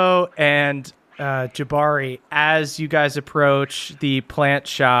 Corbo and Jabari, as you guys approach the plant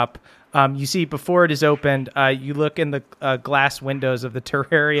shop, you see before it is opened, you look in the glass windows of the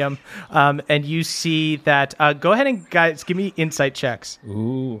terrarium, and you see that. Go ahead and guys, give me insight checks.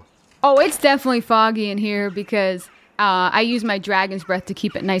 Ooh. Oh, it's definitely foggy in here because I use my dragon's breath to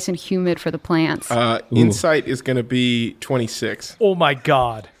keep it nice and humid for the plants. Insight is going to be 26. Oh my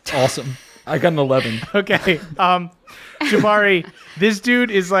god. Awesome. I got an 11. Okay. Jabari, this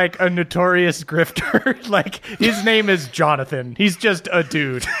dude is like a notorious grifter. Like, his name is Jonathan. He's just a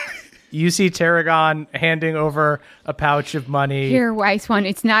dude. You see Tarragon handing over a pouch of money. Here, wise one,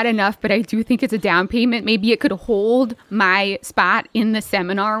 it's not enough, but I do think it's a down payment. Maybe it could hold my spot in the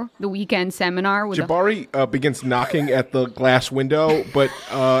seminar, the weekend seminar. With Jabari begins knocking at the glass window, but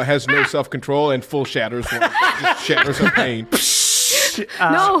has no self-control and full shatters. Just shatters of pain.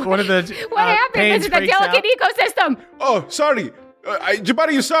 No. One of the what happened? panes This is a breaks delicate Oh, ecosystem. sorry.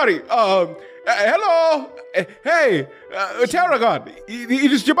 Jabari, you sorry. Hello. Hey, Tarragon.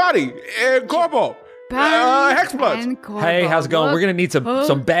 It is Jabari. Corbo. Hexbloods. Hey, how's it going? We're gonna need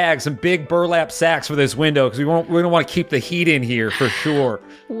some bags, some big burlap sacks for this window because we're gonna want to keep the heat in here for sure.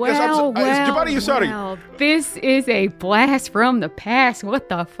 Well, Jabari, you sorry. This is a blast from the past. What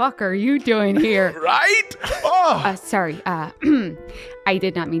the fuck are you doing here? Right? Oh. Sorry. I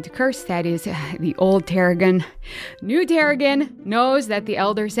did not mean to curse. That is the old Tarragon. New Tarragon knows that the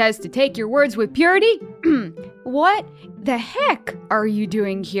elder says to take your words with purity. What the heck are you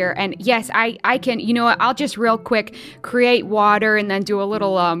doing here? And yes, I can, you know what, I'll just real quick create water and then do a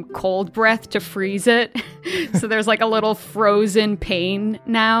little cold breath to freeze it. So there's like a little frozen pane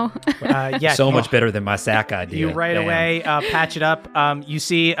now. Yeah. So much better than my sack idea. You right Damn. away patch it up. You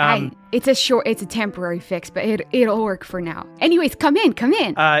see. It's a temporary fix, but it'll work for now. Anyways, come in.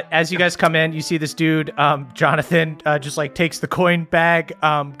 As you guys come in, you see this dude, Jonathan, just like takes the coin bag,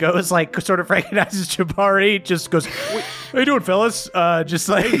 goes like sort of recognizes Jabari, just goes, "How you doing, fellas?" Just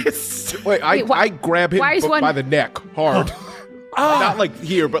like, Wait, I grab him by the neck hard. Not like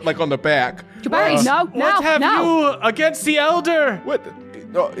here, but like on the back. Jabari, no. what have you against the elder? What?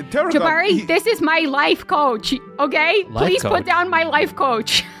 No, Tarragon, Jabari, this is my life coach, okay? Life Please coach? put down my life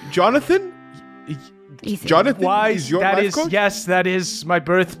coach. Jonathan? Easy. Jonathan Why? is your That life is coach? yes, that is my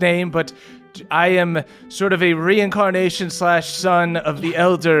birth name, but I am sort of a reincarnation / son of the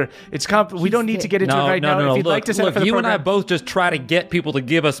Elder. It's we don't need to get into it right now. If you'd like to set up for the you program. and I both just try to get people to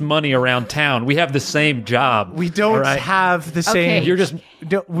give us money around town. We have the same job. We don't have the same. Okay. You're just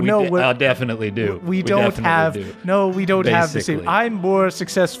I definitely do. We don't have. Do. No, we don't have the Basically. same. I'm more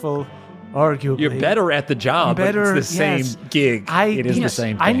successful, arguably. You're better at the job. Better, but it's the same gig. It is the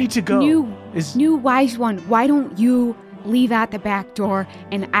same thing. I need to go. New wise one, why don't you leave out the back door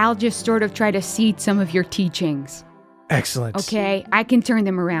and I'll just sort of try to seed some of your teachings. Excellent. Okay, I can turn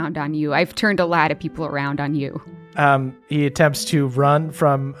them around on you. I've turned a lot of people around on you. He attempts to run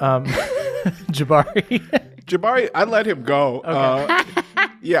from Jabari. Jabari, I let him go. Okay.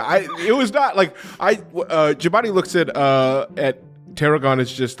 It was not like Jabari looks at Tarragon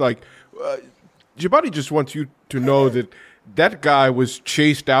as just like Jabari just wants you to know that guy was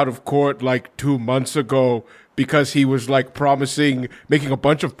chased out of court like 2 months ago because he was like making a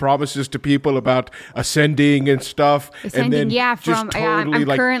bunch of promises to people about ascending and stuff. I'm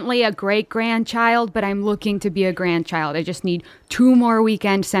currently a great-grandchild, but I'm looking to be a grandchild. I just need 2 more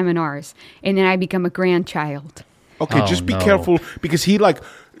weekend seminars, and then I become a grandchild. Okay, just be careful because he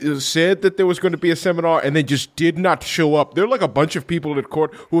said that there was going to be a seminar and then just did not show up. There are like a bunch of people at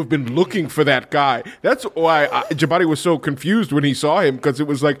court who have been looking for that guy. That's why Jabari was so confused when he saw him, because it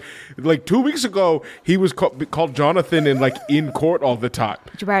was like 2 weeks ago he was called Jonathan and in court all the time.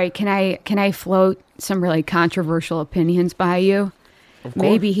 Jabari, can I float some really controversial opinions by you? Of course.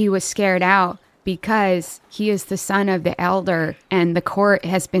 Maybe he was scared out because he is the son of the elder and the court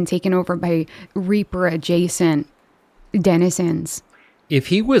has been taken over by Reaper adjacent denizens. If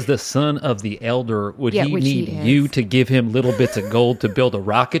he was the son of the elder, would he need you to give him little bits of gold to build a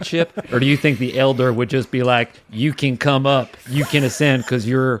rocket ship? Or do you think the elder would just be like, you can come up, you can ascend because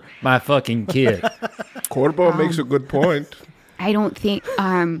you're my fucking kid? Corbo makes a good point. I don't think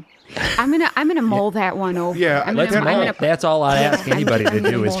I'm gonna mull that one over. Yeah, let's mull. That's all I ask anybody to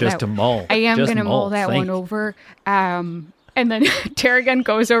do is just to mull. I am gonna mull that one over. And then Tarragon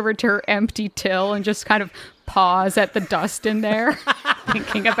goes over to her empty till and just kind of paws at the dust in there,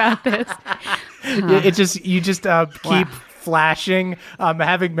 thinking about this. You just keep flashing,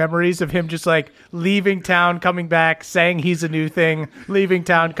 having memories of him just leaving town, coming back, saying he's a new thing, leaving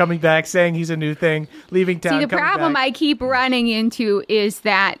town, coming back, saying he's a new thing, leaving town. See, the problem I keep running into is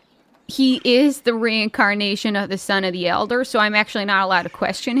that he is the reincarnation of the son of the elder, so I'm actually not allowed to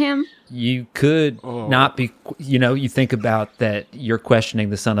question him. You could not be, you think about that you're questioning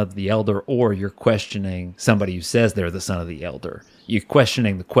the son of the elder, or you're questioning somebody who says they're the son of the elder. You're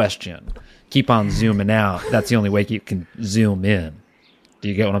questioning the question. Keep on zooming out. That's the only way you can zoom in. Do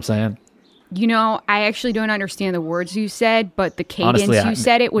you get what I'm saying? I actually don't understand the words you said, but the cadence you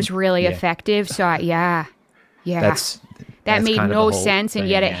said it was really effective. So, yeah. That made no sense, and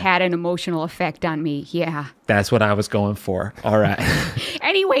yet it had an emotional effect on me. Yeah. That's what I was going for. All right.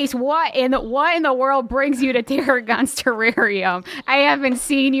 Anyways, what in the world brings you to Tarragon's terrarium? I haven't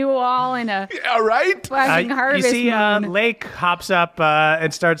seen you all in a fucking harvest You see, moon. Lake hops up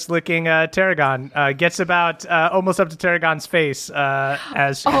and starts licking Tarragon. Gets about almost up to Tarragon's face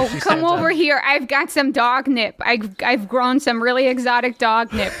as she come over here. I've got some dog nip. I've grown some really exotic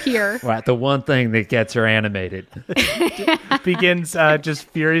dog nip here. Right, the one thing that gets her animated. Begins just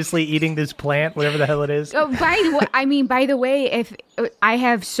furiously eating this plant, whatever the hell it is. By the way, if I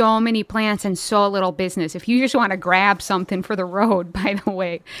have so many plants and so little business, if you just want to grab something for the road, by the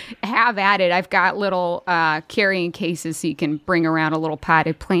way, have at it. I've got little carrying cases so you can bring around a little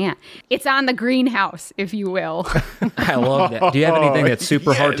potted plant. It's on the greenhouse, if you will. I love that. Do you have anything that's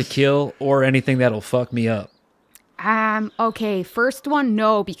super hard to kill, or anything that'll fuck me up? Okay, first one,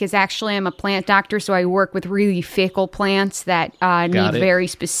 no, because actually I'm a plant doctor, so I work with really fickle plants that need very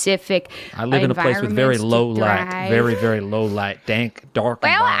specific I live in a place with very low light, very, very low light, dank, dark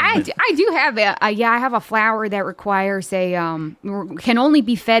environment. I do have I have a flower that requires can only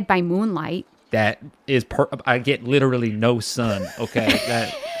be fed by moonlight. That is, I get literally no sun, okay?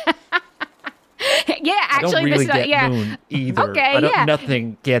 Yeah, actually, I don't really get moon either. Okay,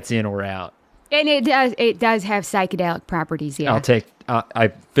 Nothing gets in or out. And it does have psychedelic properties, yeah. I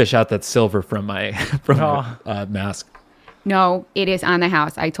fish out that silver from my mask. No, it is on the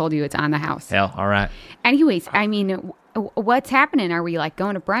house. I told you it's on the house. Hell, all right. Anyways, what's happening? Are we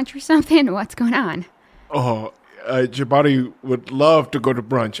going to brunch or something? What's going on? Jabari would love to go to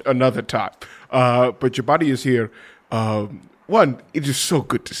brunch another time. But Jabari is here. One, it is so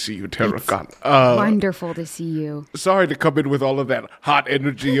good to see you, Tarragon. Wonderful to see you. Sorry to come in with all of that hot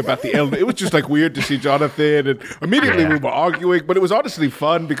energy about the elder. It was just weird to see Jonathan, and immediately we were arguing, but it was honestly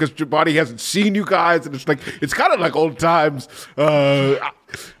fun because Jabari hasn't seen you guys, and it's kind of like old times.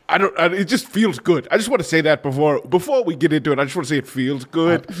 it just feels good. I just want to say that before we get into it. I just want to say it feels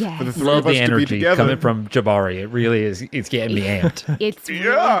good Yes. for the three Love of us the to be energy together. coming from Jabari. It really is. It's getting me amped. It's really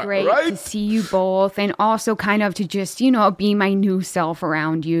Yeah, great right? to see you both, and also kind of to just, be my new self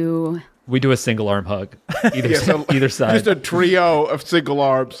around you. We do a single arm hug, either side. Just a trio of single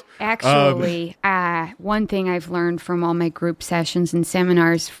arms. Actually, one thing I've learned from all my group sessions and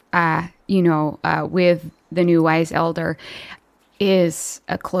seminars, with the new wise elder, is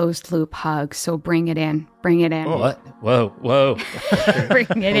a closed loop hug. So bring it in. Bring it in. What? Whoa.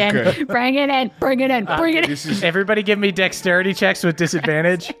 Bring it in. Bring it in. Bring it in. Bring it in. This is Everybody give me dexterity checks with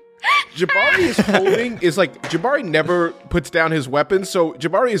disadvantage. Jabari Jabari never puts down his weapons, so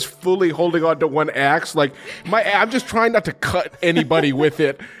Jabari is fully holding on to one axe. Like I'm just trying not to cut anybody with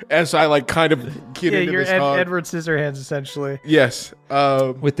it as I kind of get into You're this hug. Edward Scissorhands, essentially. Yes.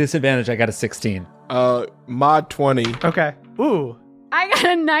 With disadvantage, I got a 16. Mod 20. Okay. Ooh. I got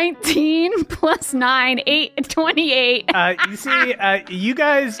a 19 plus 9, 28. You see, you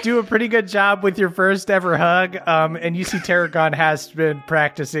guys do a pretty good job with your first ever hug, and you see Tarragon has been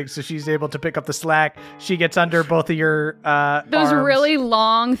practicing, so she's able to pick up the slack. She gets under both of your Those arms. really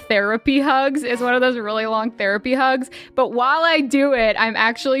long therapy hugs is one of those really long therapy hugs. But while I do it, I'm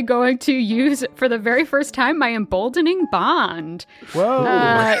actually going to use, for the very first time, my emboldening bond.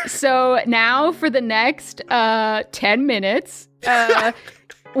 Whoa. So now for the next 10 minutes,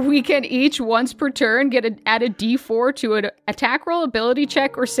 we can each once per turn add a D4 to an attack roll, ability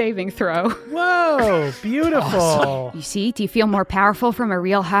check, or saving throw. Whoa, beautiful. You see? Do you feel more powerful from a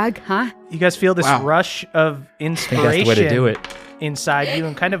real hug, huh? You guys feel this Wow. rush of I think that's inspiration the way to do it. inside you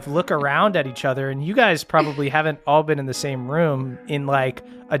and kind of look around at each other. And you guys probably haven't all been in the same room in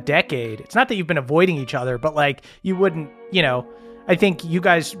a decade. It's not that you've been avoiding each other, but you wouldn't, I think you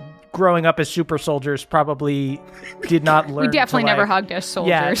guys growing up as super soldiers probably did not learn. We definitely to, never hugged as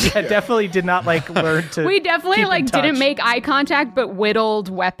soldiers. Yeah, definitely did not learn to. We definitely keep in touch. didn't make eye contact, but whittled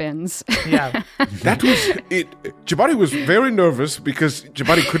weapons. Yeah, That was it. Jabari was very nervous because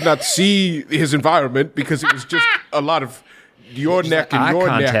Jabari could not see his environment because it was just a lot of your neck and eye your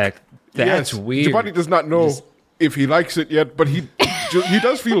contact. neck. That's weird. Jabari does not know if he likes it yet, but he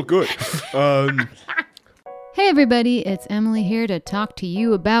does feel good. Hey everybody, it's Emily here to talk to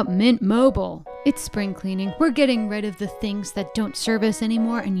you about Mint Mobile. It's spring cleaning. We're getting rid of the things that don't serve us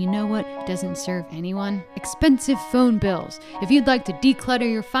anymore, and you know what doesn't serve anyone? Expensive phone bills. If you'd like to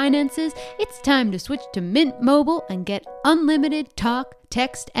declutter your finances, it's time to switch to Mint Mobile and get unlimited talk,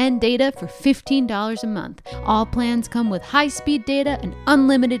 text, and data for $15 a month. All plans come with high-speed data and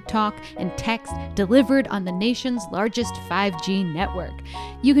unlimited talk and text delivered on the nation's largest 5G network.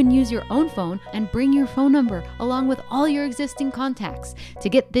 You can use your own phone and bring your phone number along with all your existing contacts. To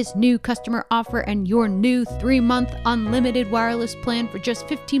get this new customer offer and your new 3-month unlimited wireless plan for just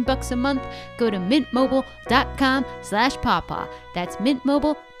 $15 a month, go to mintmobile.com/pawpaw. That's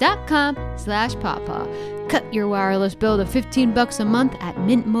mintmobile.com/pawpaw. Cut your wireless bill to $15 a month at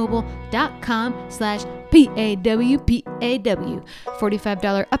mintmobile.com/PAWPAW.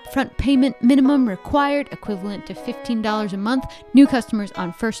 $45 upfront payment minimum required, equivalent to $15 a month. New customers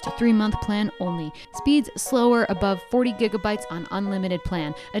on first 3-month plan only. Speeds slower above 40 gigabytes on unlimited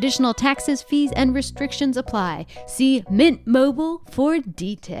plan. Additional taxes, fees, and restrictions apply. See Mint Mobile for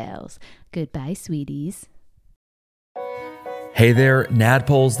details. Goodbye, sweeties. Hey there,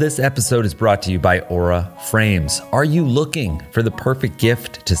 Nadpoles. This episode is brought to you by Aura Frames. Are you looking for the perfect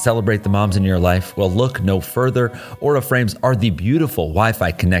gift to celebrate the moms in your life? Well, look no further. Aura Frames are the beautiful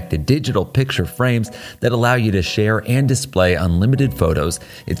Wi-Fi connected digital picture frames that allow you to share and display unlimited photos.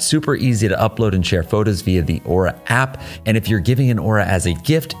 It's super easy to upload and share photos via the Aura app. And if you're giving an Aura as a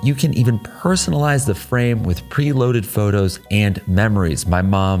gift, you can even personalize the frame with preloaded photos and memories. My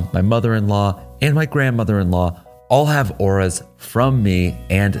mom, my mother-in-law, and my grandmother-in-law all have Auras from me,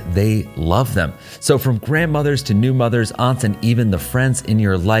 and they love them. So from grandmothers to new mothers, aunts, and even the friends in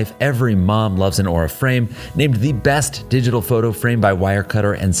your life, every mom loves an Aura frame. Named the best digital photo frame by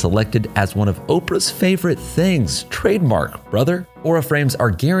Wirecutter and selected as one of Oprah's favorite things. Trademark, brother. Aura frames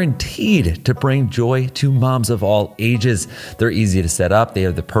are guaranteed to bring joy to moms of all ages. They're easy to set up, they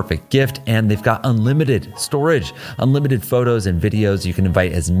are the perfect gift, and they've got unlimited storage, unlimited photos and videos. You can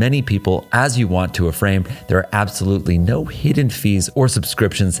invite as many people as you want to a frame. There are absolutely no hidden fees or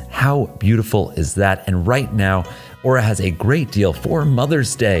subscriptions. How beautiful is that? And right now, Aura has a great deal for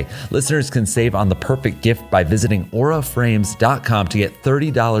Mother's Day. Listeners can save on the perfect gift by visiting auraframes.com to get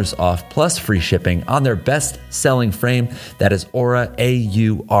 $30 off plus free shipping on their best-selling frame. That is Aura,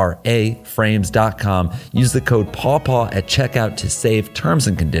 A-U-R-A, frames.com. Use the code PAWPAW at checkout to save. Terms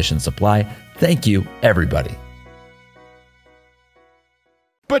and conditions apply. Thank you, everybody.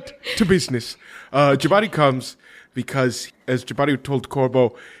 But to business. Jabari comes because, as Jabari told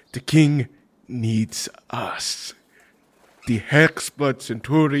Corbo, the king needs us. The Hexblood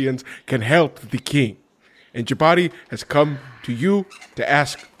Centurions can help the king. And Jabari has come to you to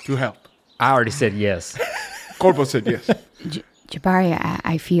ask to help. I already said yes. Corbo said yes. Jabari,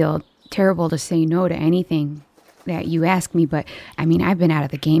 I feel terrible to say no to anything that you ask me, but I mean, I've been out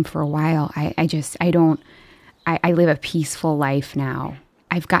of the game for a while. I live a peaceful life now.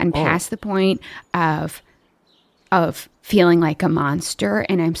 I've gotten past the point of feeling like a monster,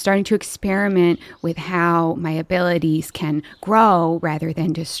 and I'm starting to experiment with how my abilities can grow rather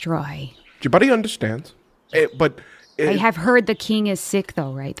than destroy. Jabari understands, but... I have heard the king is sick,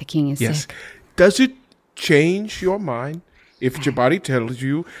 though, right? The king is sick. Does it change your mind if Jabari tells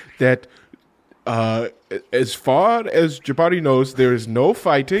you that as far as Jabari knows, there is no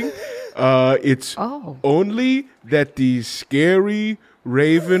fighting? It's only that the scary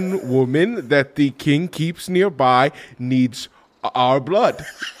raven woman that the king keeps nearby needs our blood.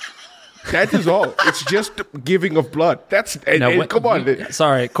 That is all. It's just giving of blood. That's come on.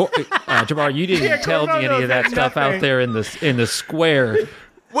 Sorry, Jabari, you didn't tell me any of that stuff out there in the square.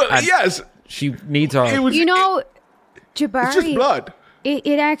 Well, yes, she needs our. Jabari, it's just blood.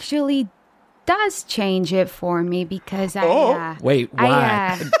 It actually does change it for me because wait,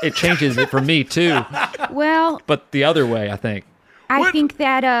 why? It changes it for me too. Well, but the other way, I think. I think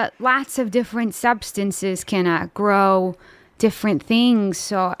that lots of different substances can grow different things.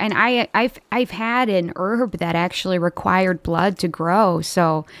 So, and I've had an herb that actually required blood to grow.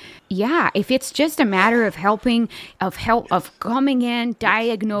 So, yeah, if it's just a matter of of coming in,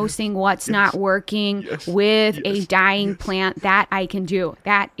 diagnosing what's not working with a dying plant, that I can do.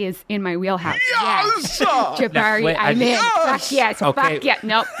 That is in my wheelhouse. Yes! Jabari, I'm in. Yes! Fuck yes. Okay. Fuck yeah.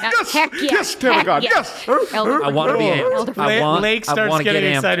 Nope. Yes! Heck yes. Yes, Terragon. Yes. Yes. I want to be amped. Lake starts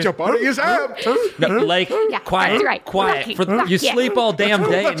getting excited. Jabari is amped. No, Lake, quiet. That's right. Quiet. Fuck You yeah. sleep all damn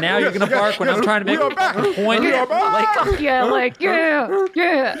day, and now you're going to bark when I'm trying to make a point. Fuck yeah, like, yeah.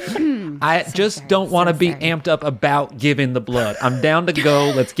 I just don't want to be amped up about giving the blood. I'm down to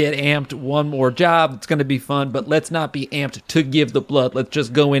go. Let's get amped. One more job. It's going to be fun, but let's not be amped to give the blood. Let's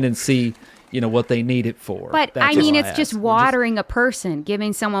just go in and see, what they need it for. But That's I mean, all it's just watering a person.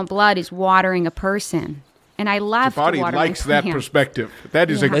 Giving someone blood is watering a person. And I love to water Jabari likes that perspective.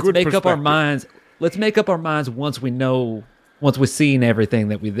 That is a good Let's make perspective. up our minds. Let's make up our minds once we've seen everything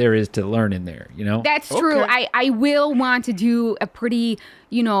that there is to learn in there, That's true. I will want to do a pretty,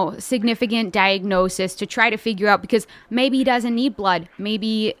 significant diagnosis to try to figure out, because maybe he doesn't need blood.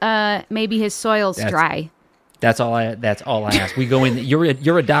 Maybe his soil's dry. That's all I ask. We go in.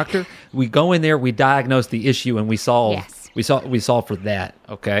 You're a doctor. We go in there. We diagnose the issue, and we solve. Yes. We solve for that.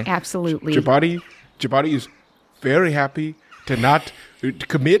 Okay. Absolutely. Jabari is very happy to not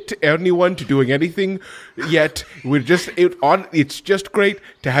commit anyone to doing anything yet. It's just great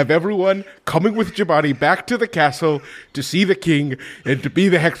to have everyone coming with Jabari back to the castle to see the king and to be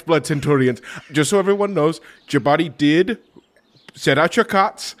the Hexblood Centurions. Just so everyone knows, Jabari did set out your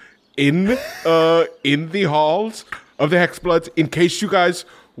cots in the halls of the Hexbloods in case you guys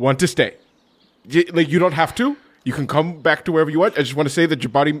want to stay. You don't have to. You can come back to wherever you want. I just want to say that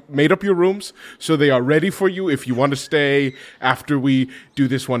Jabari made up your rooms, so they are ready for you if you want to stay after we do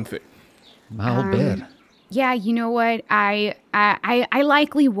this one thing. My whole bed. Yeah, you know what? I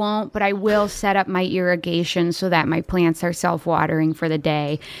likely won't, but I will set up my irrigation so that my plants are self-watering for the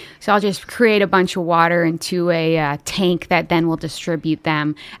day. So I'll just create a bunch of water into a tank that then will distribute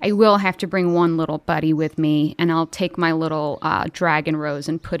them. I will have to bring one little buddy with me, and I'll take my little dragon rose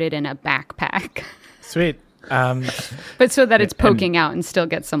and put it in a backpack. Sweet. But so that it's poking out and still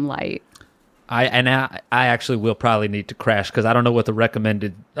get some light. I actually will probably need to crash because I don't know what the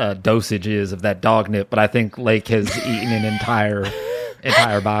recommended dosage is of that dog nip, but I think Lake has eaten an entire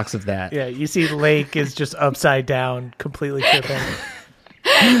box of that. Yeah, you see Lake is just upside down, completely tripping.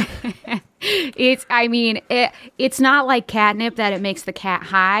 It's not like catnip that it makes the cat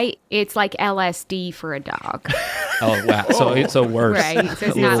high. It's like LSD for a dog. Oh wow! So worse, right? So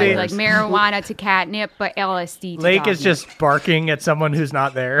it's not like marijuana to catnip, but LSD. To Lake dog is nip. just barking at someone who's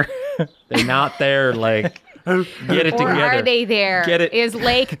not there. They're not there. Like, get it or together. Are they there? Get it? Is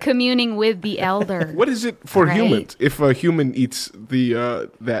Lake communing with the elder? What is it for Right. humans if a human eats the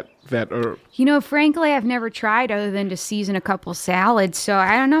that herb? Frankly, I've never tried other than to season a couple salads. So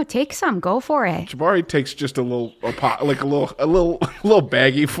I don't know. Take some. Go for it. Jabari takes just a little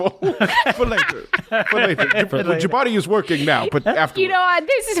baggie full for later. Jabari is working now, but after You know what?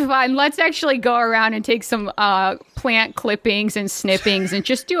 This is fun. Let's actually go around and take some plant clippings and snippings and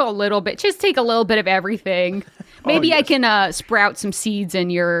just do a little bit. Just take a little bit of everything. Maybe I can sprout some seeds in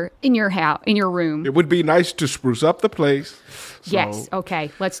your house, in your room. It would be nice to spruce up the place. So. Yes.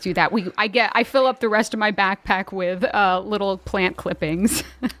 Okay. Let's do that. I fill up the rest of my backpack with little plant clippings.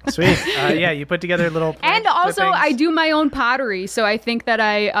 Sweet. You put together little plant And also, clippings. I do my own pottery, so I think that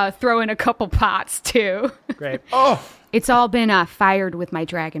I throw in a couple pots too. Great. Oh, It's all been fired with my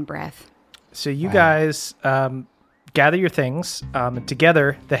dragon breath. So you guys gather your things.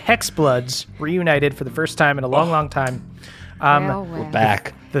 Together, the Hexbloods reunited for the first time in a long, long time. We're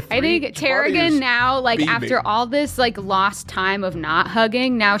back. The I think is Tarragon now, beaming. after all this, lost time of not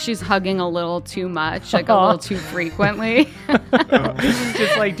hugging, now she's hugging a little too much, a little too frequently.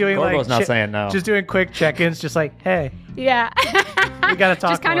 just doing Corbo's not saying no. Just doing quick check-ins, just hey, Yeah. we gotta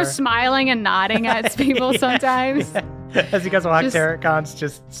talk Just kind more. of smiling and nodding at people sometimes. As you guys walk, just- Terracon's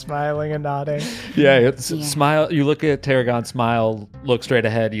just smiling and nodding. Yeah, smile. You look at Tarragon, smile, look straight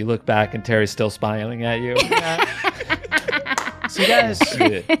ahead. You look back, and Terry's still smiling at you. So you guys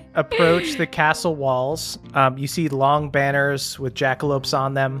Yeah. approach the castle walls. You see long banners with jackalopes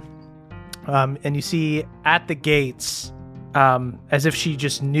on them. And you see at the gates, as if she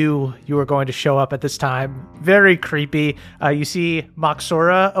just knew you were going to show up at this time. Very creepy. You see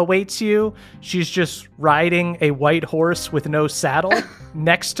Moxora awaits you. She's just riding a white horse with no saddle.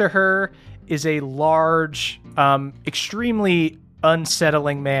 Next to her is a large, extremely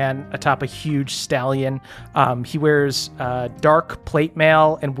unsettling man atop a huge stallion. He wears dark plate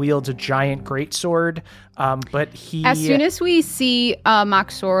mail and wields a giant greatsword. But he... As soon as we see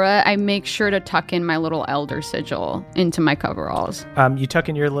Moxora, I make sure to tuck in my little elder sigil into my coveralls. You tuck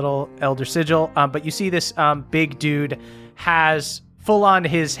in your little elder sigil, but you see this big dude has full on,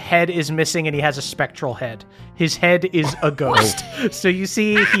 his head is missing and he has a spectral head. His head is a ghost. So you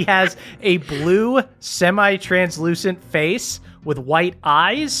see he has a blue semi-translucent face with white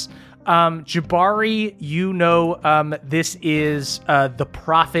eyes. Jabari, this is the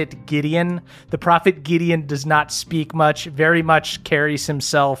Prophet Gideon. The Prophet Gideon does not speak much, very much carries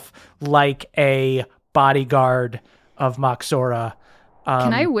himself like a bodyguard of Moxora.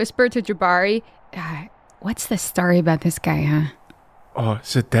 Can I whisper to Jabari, what's the story about this guy, huh? Oh,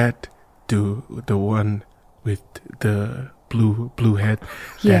 is it that the one with the blue head?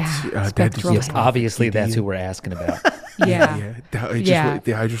 Yeah, That's, spectral Yes, head. obviously that's who we're asking about. Yeah. I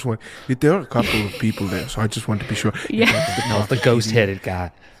just want. There are a couple of people there, so I just want to be sure. Yeah. No, the ghost-headed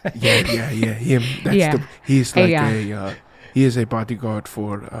guy. Yeah, him. That's Yeah. He's Hey, like he is a bodyguard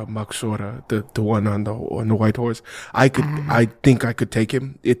for Moxora, the one on the white horse. I think I could take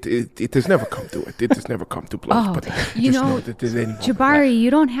him. It has never come to it. It has never come to blows. Oh, but you just know, that there's any moment Jabari,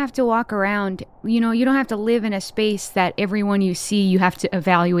 you don't have to walk around. You don't have to live in a space that everyone you see, you have to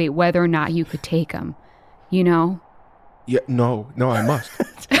evaluate whether or not you could take them. Yeah, no, I must.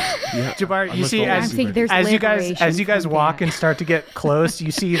 Yeah, Jabari, I you must see, always I as do think that. there's as you guys liberation from walk that. and start to get close,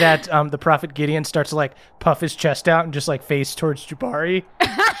 you see that the Prophet Gideon starts to puff his chest out and just face towards Jabari.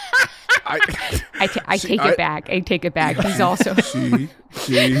 I take it back. I take it back. He's also see,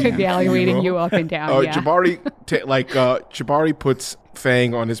 evaluating you up and down. Yeah. Jabari puts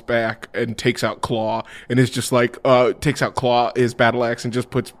Fang on his back and takes out Claw, and is just takes out Claw, his battle axe, and just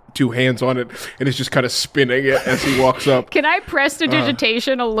puts two hands on it, and is just kind of spinning it as he walks up. Can I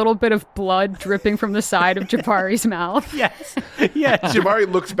prestidigitation a little bit of blood dripping from the side of Jabari's mouth? Yes, yeah. Jabari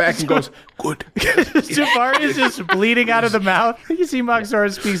looks back and goes, "Good." Jabari is just bleeding out of the mouth. You see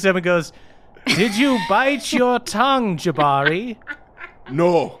Moxora speaks up and goes, "Did you bite your tongue, Jabari?"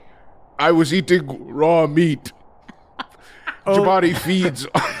 No, I was eating raw meat. Jabari feeds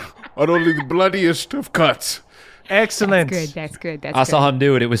on only the bloodiest of cuts. Excellent. That's good. I saw him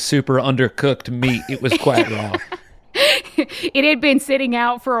do it. It was super undercooked meat. It was quite raw. It had been sitting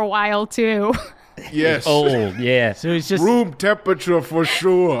out for a while too. Yes. Old, yeah. So he's just Room temperature for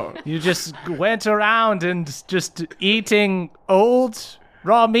sure. you just went around and just eating old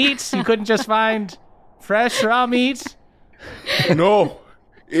raw meat. You couldn't just find fresh raw meat. No.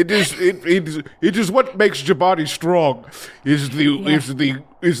 It is what makes Jabari strong. Is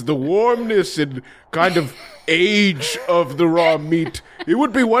the warmness and kind of age of the raw meat. It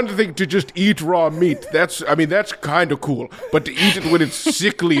would be one thing to just eat raw meat. That's kind of cool. But to eat it when it's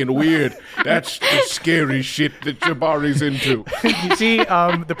sickly and weird, that's the scary shit that Jabari's into. You see,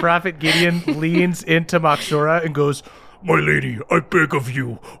 the Prophet Gideon leans into Moxora and goes, "My lady, I beg of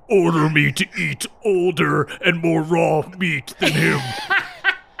you, order me to eat older and more raw meat than him."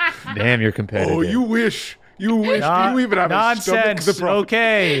 Damn, you're competitive. Oh, you wish. You even have a stomach. Nonsense. The prophet.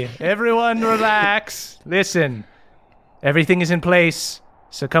 Okay, everyone relax. Listen, everything is in place,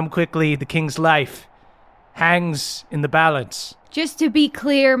 so come quickly. The king's life hangs in the balance. Just to be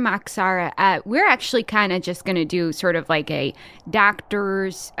clear, Moxara, we're actually kind of just going to do sort of like a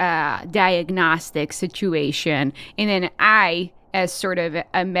doctor's diagnostic situation. And then I, as sort of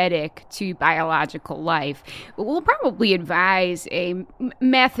a medic to biological life, will probably advise a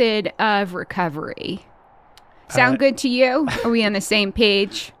method of recovery. Sound good to you? Are we on the same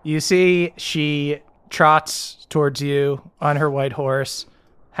page? You see she trots towards you on her white horse,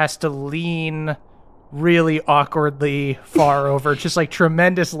 has to lean really awkwardly far over, just like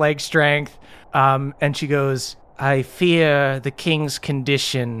tremendous leg strength. And she goes, I fear the king's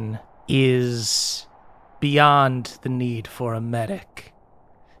condition is beyond the need for a medic.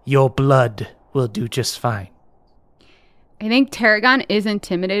 Your blood will do just fine. I think Tarragon is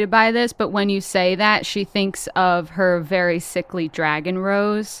intimidated by this, but when you say that, she thinks of her very sickly dragon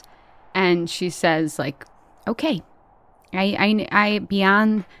Rose, and she says, like, okay, I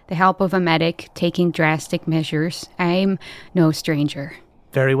beyond the help of a medic, taking drastic measures, I'm no stranger.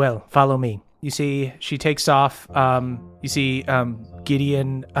 Very well. Follow me. You see, she takes off. You see,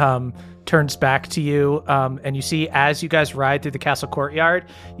 Gideon turns back to you, and you see, as you guys ride through the castle courtyard,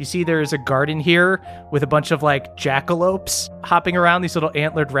 you see there is a garden here with a bunch of like jackalopes hopping around, these little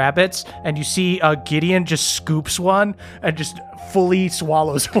antlered rabbits, and you see Gideon just scoops one and just fully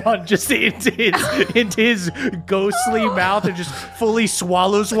swallows one just into his ghostly mouth, and just fully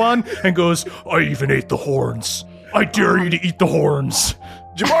swallows one and goes, I even ate the horns. I dare you to eat the horns.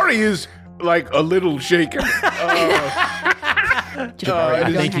 Jabari is like a little shaken.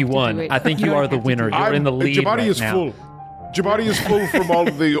 I think you won. I think you are the winner. You're in the lead Jabari right is now. full. Jabari is full from all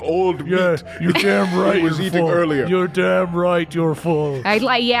the old meat You're damn right. he was you're eating full. earlier. You're damn right. You're full. I'd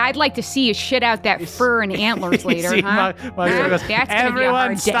like to see you shit out that fur and antlers later, See, huh? Moxara goes, That's gonna be a everyone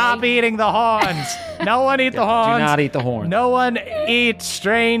hard stop day. eating the horns. No one eat the horns. Do not eat the horns. No one eat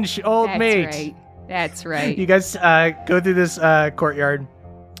strange old That's meat. right. That's right. You guys go through this courtyard.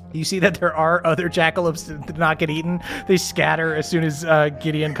 You see that there are other jackalopes that did not get eaten. They scatter as soon as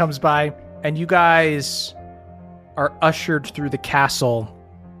Gideon comes by. And you guys are ushered through the castle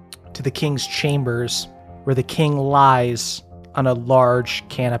to the king's chambers, where the king lies on a large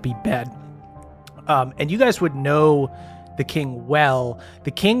canopy bed. And you guys would know the king well.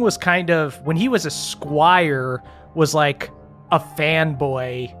 The king was kind of, when he was a squire, was like a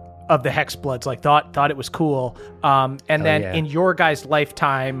fanboy of the Hexbloods, like thought it was cool. And then in your guys'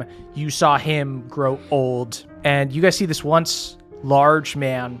 lifetime, you saw him grow old. And you guys see this once large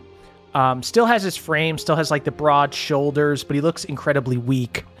man, still has his frame, still has like the broad shoulders, but he looks incredibly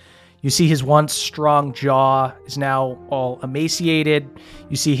weak. You see his once strong jaw is now all emaciated.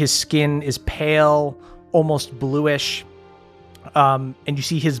 You see his skin is pale, almost bluish. And you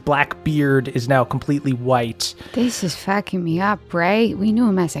see his black beard is now completely white. This is fucking me up, right? We knew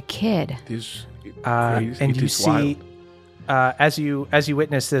him as a kid. And you see, as you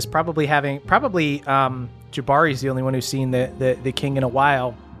witness this, probably Jabari's the only one who's seen the king in a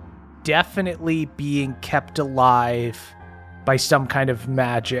while, definitely being kept alive by some kind of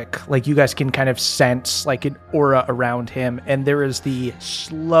magic. Like, you guys can kind of sense like an aura around him, and there is the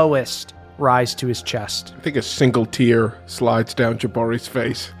slowest rise to his chest. I think a single tear slides down Jabari's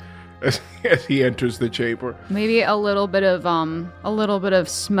face as he enters the chamber. Maybe a little bit of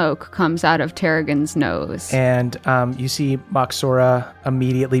smoke comes out of Tarragon's nose. And you see Moxara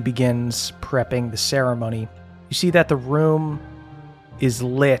immediately begins prepping the ceremony. You see that the room is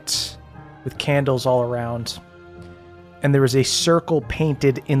lit with candles all around, and there is a circle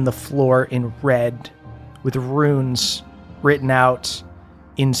painted in the floor in red with runes written out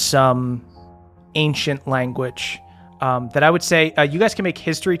in some ancient language that I would say you guys can make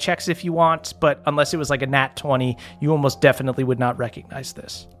history checks if you want, but unless it was like a nat 20, you almost definitely would not recognize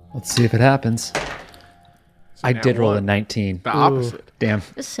this. Let's see if it happens. I did roll a what? 19. The opposite. Damn.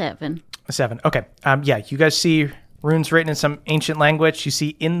 A 7. A 7. Okay. Yeah, you guys see runes written in some ancient language. You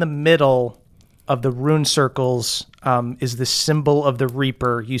see in the middle of the rune circles is the symbol of the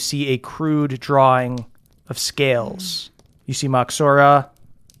Reaper. You see a crude drawing of scales. You see Moxara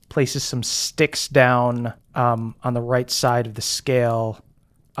places some sticks down on the right side of the scale,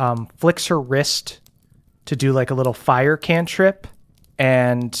 flicks her wrist to do like a little fire cantrip,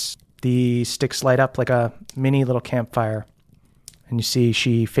 and the sticks light up like a mini little campfire. And you see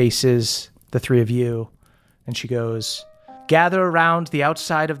she faces the three of you, and she goes, "Gather around the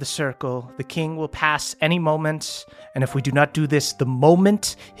outside of the circle. The king will pass any moment, and if we do not do this the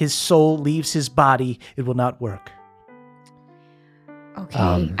moment his soul leaves his body, it will not work."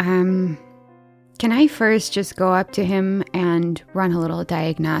 Okay. Can I first just go up to him and run a little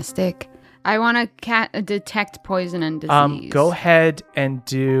diagnostic? I want to detect poison and disease. Go ahead and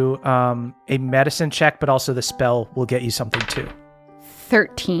do a medicine check, but also the spell will get you something too.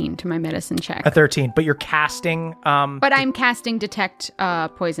 13 to my medicine check. A 13, but you're casting. But I'm casting detect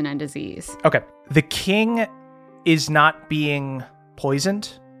poison and disease. Okay. The king is not being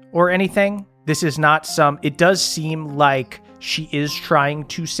poisoned or anything. This is not it does seem like she is trying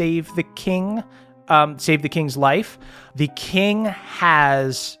to save the king, save the king's life. The king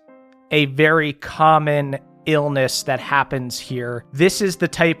has a very common illness that happens here. This is the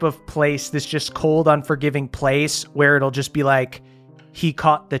type of place, this just cold, unforgiving place where it'll just be like, he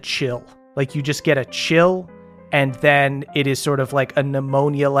caught the chill. Like you just get a chill, and then it is sort of like a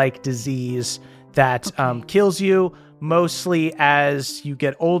pneumonia-like disease that kills you. Mostly as you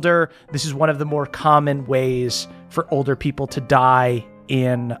get older, this is one of the more common ways for older people to die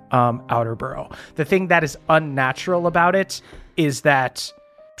in Outerborough. The thing that is unnatural about it is that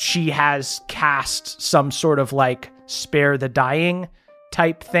she has cast some sort of like spare the dying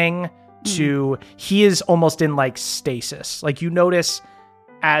type thing he is almost in like stasis. Like you notice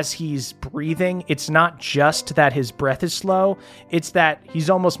as he's breathing, it's not just that his breath is slow, it's that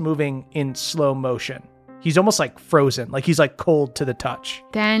he's almost moving in slow motion. He's almost like frozen, like he's like cold to the touch.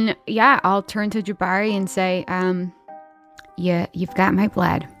 Then, yeah, I'll turn to Jabari and say, yeah, you've got my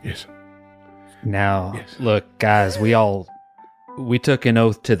blood. Yes. Now, look, guys, we took an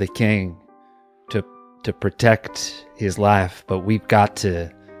oath to the king to protect his life, but we've got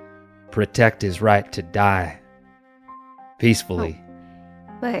to protect his right to die peacefully.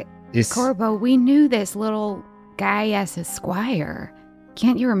 But, Corbo, we knew this little guy as a squire.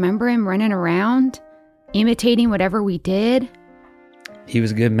 Can't you remember him running around, imitating whatever we did? He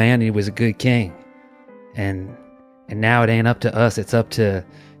was a good man. He was a good king. And now it ain't up to us. It's up to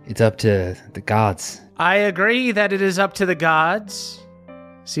the gods. I agree that it is up to the gods.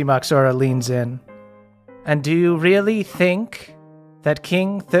 Moxora leans in. And do you really think that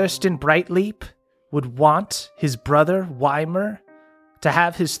King Thurston Brightleap would want his brother Weimer to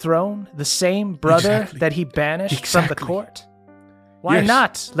have his throne, the same brother that he banished from the court? Why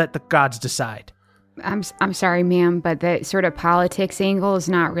not let the gods decide? I'm sorry, ma'am, but the sort of politics angle is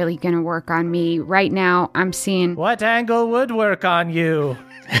not really going to work on me. Right now, I'm seeing... What angle would work on you?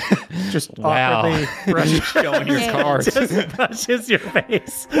 Just awkwardly brushes showing your cards. Just brushes your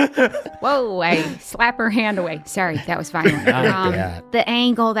face. Whoa, I slap her hand away. Sorry, that was fine. The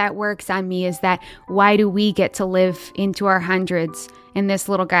angle that works on me is that why do we get to live into our hundreds and this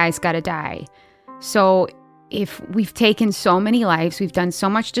little guy's got to die? So if we've taken so many lives, we've done so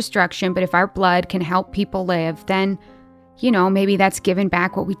much destruction, but if our blood can help people live, then, maybe that's giving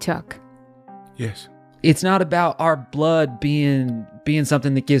back what we took. Yes. It's not about our blood being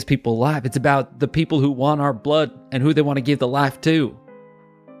something that gives people life. It's about the people who want our blood and who they want to give the life to.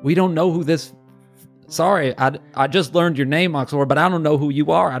 We don't know who this... Sorry, I just learned your name, Moxora, but I don't know who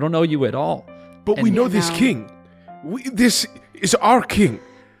you are. I don't know you at all. But we know this king. This is our king.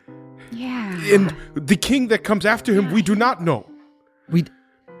 Yeah. And the king that comes after him, we do not know.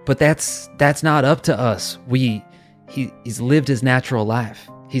 But that's not up to us. He's lived his natural life.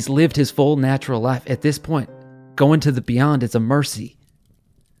 He's lived his full natural life. At this point, going to the beyond is a mercy.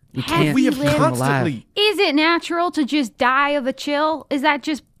 We can't we have keep him constantly. alive. Is it natural to just die of a chill? Is that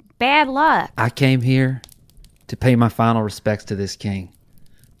just bad luck? I came here to pay my final respects to this king.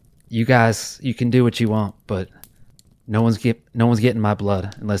 You guys, you can do what you want, but no one's getting my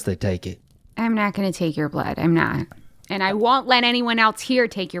blood unless they take it. I'm not going to take your blood. I'm not. And I won't let anyone else here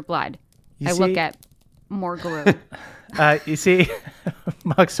take your blood. Look at Morguru. You see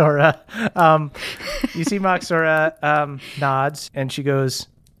Moxora. Nods, and she goes,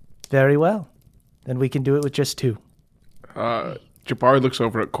 "Very well. Then we can do it with just two." Jabari looks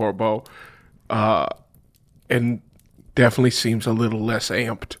over at Corbo, and definitely seems a little less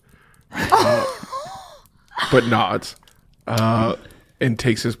amped, but nods, and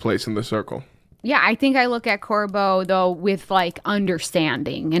takes his place in the circle. Yeah, I think I look at Corbo, though, with,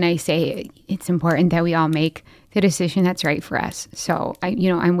 understanding. And I say, it's important that we all make the decision that's right for us. So,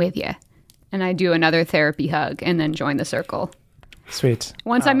 I'm with you. And I do another therapy hug and then join the circle. Sweet.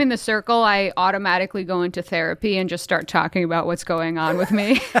 Once I'm in the circle, I automatically go into therapy and just start talking about what's going on with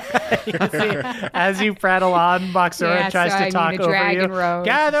me. As you prattle on, Moxora tries to talk over you.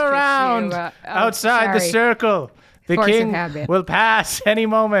 Gather around outside the circle. The king will pass any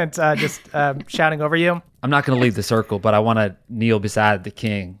moment. Just shouting over you. I'm not going to leave the circle, but I want to kneel beside the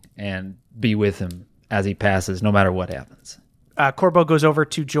king and be with him as he passes, no matter what happens. Corbo goes over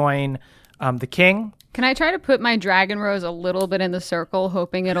to join the king. Can I try to put my dragon rose a little bit in the circle,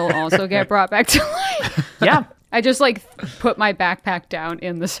 hoping it'll also get brought back to life? Yeah. I just put my backpack down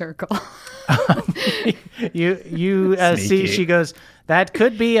in the circle. You see, she goes, "That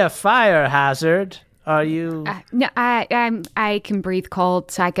could be a fire hazard." Are you? No, I can breathe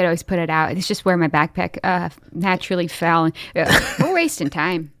cold, so I could always put it out. It's just where my backpack naturally fell. We're wasting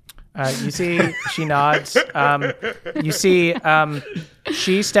time. You see, she nods. You see,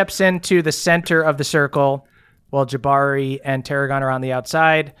 she steps into the center of the circle while Jabari and Tarragon are on the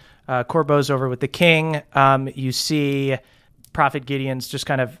outside. Corbo's over with the king. You see Prophet Gideon's just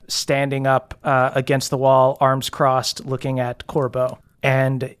kind of standing up against the wall, arms crossed, looking at Corbo.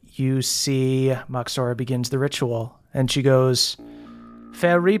 And you see Moxora begins the ritual, and she goes,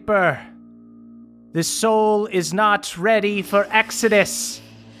 "Fair Reaper, this soul is not ready for Exodus.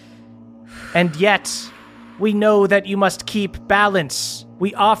 And yet, we know that you must keep balance.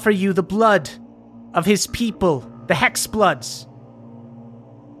 We offer you the blood of his people, the Hexbloods,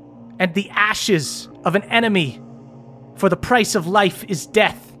 and the ashes of an enemy, for the price of life is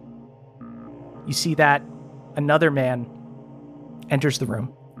death." You see that another man enters the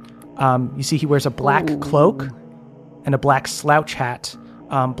room. You see he wears a black cloak and a black slouch hat,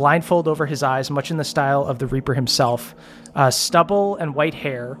 blindfold over his eyes, much in the style of the Reaper himself, stubble and white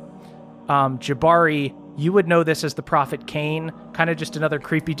hair. Jabari, you would know this as the Prophet Cain, kind of just another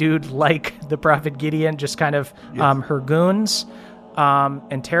creepy dude like the Prophet Gideon, just kind of her goons.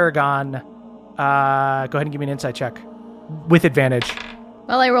 And Tarragon, go ahead and give me an insight check with advantage.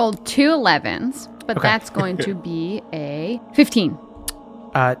 Well, I rolled 2 11s, but Okay. that's going to be a 15.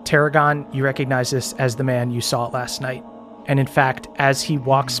 Tarragon, you recognize this as the man you saw last night. And in fact, as he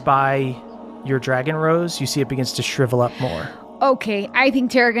walks by your dragon rose, you see it begins to shrivel up more. Okay, I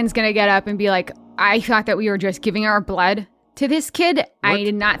think Tarragon's going to get up and be like, I thought that we were just giving our blood to this kid. I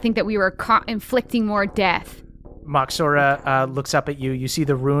did not think that we were inflicting more death. Moxora looks up at you. You see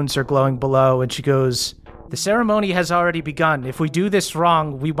the runes are glowing below, and she goes, "The ceremony has already begun. If we do this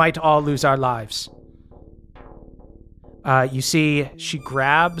wrong, we might all lose our lives." You see she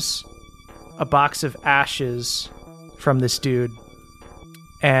grabs a box of ashes from this dude,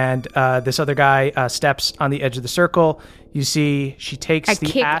 and this other guy steps on the edge of the circle. You see she takes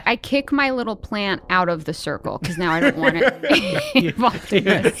I kick my little plant out of the circle because now I don't want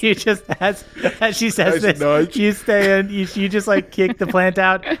it. you just as she says this, nudge. you stay in. You just like kick the plant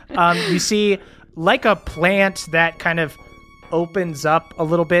out. You see like a plant that kind of opens up a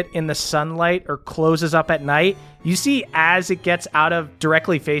little bit in the sunlight or closes up at night. You see as it gets out of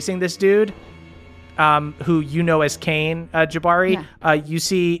directly facing this dude, who you know as Cain, Jabari. Yeah. You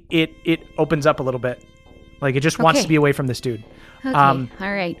see it opens up a little bit. Like, it just wants to be away from this dude. Okay, all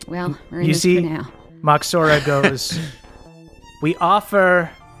right. Well, we're in You this see, for now. Moxora goes, "We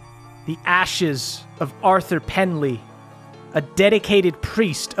offer the ashes of Arthur Penley, a dedicated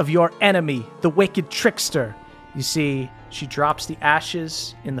priest of your enemy, the wicked trickster." You see, she drops the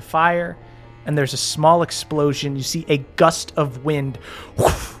ashes in the fire, and there's a small explosion. You see a gust of wind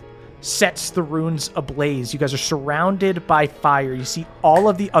sets the runes ablaze. You guys are surrounded by fire. You see all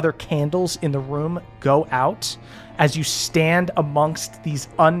of the other candles in the room go out as you stand amongst these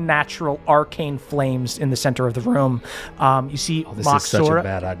unnatural arcane flames in the center of the room. You see This Moxora. is such a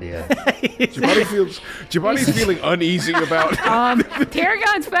bad idea. Jabari's feeling uneasy about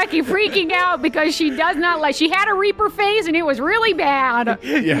Tarragon's fucking freaking out because she does not like. She had a Reaper phase and it was really bad.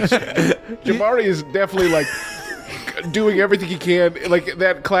 Yes. Jabari is definitely like doing everything he can, like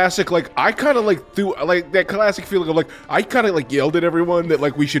that classic, like I kind of like threw like that classic feeling of like I kind of like yelled at everyone that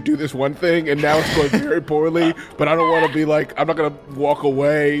like we should do this one thing, and now it's going very poorly. But I don't want to be like I'm not gonna walk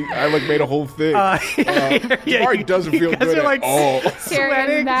away. I like made a whole thing. Jabari doesn't feel good at all.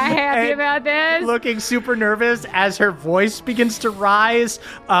 Tarragon's not happy and about this. looking super nervous as her voice begins to rise,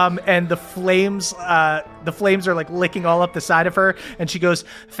 and the flames are like licking all up the side of her, and she goes,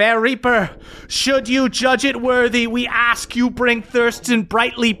 "Fair Reaper, should you judge it worthy, we ask you bring Thurston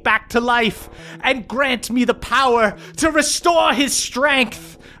Brightly back to life and grant me the power to restore his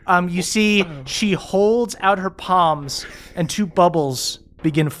strength." You see she holds out her palms, and 2 bubbles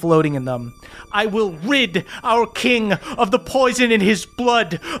begin floating in them. "I will rid our king of the poison in his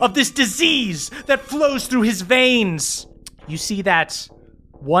blood, of this disease that flows through his veins." You see that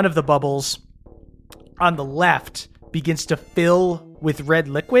one of the bubbles on the left begins to fill with red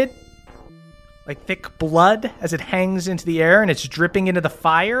liquid, like thick blood, as it hangs into the air and it's dripping into the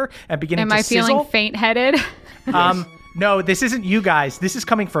fire and beginning Am to I sizzle. feeling faint-headed? No, this isn't you guys. This is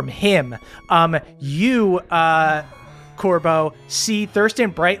coming from him. You, Corbo, see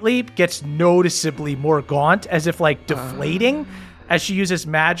Thurston Brightly gets noticeably more gaunt, as if like deflating, as she uses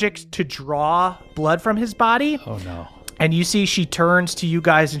magic to draw blood from his body. Oh, no. And you see she turns to you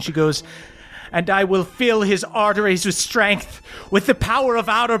guys and she goes, "And I will fill his arteries with strength, with the power of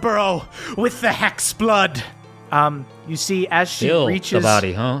Outerborough, with the Hex blood." You see as she Still reaches the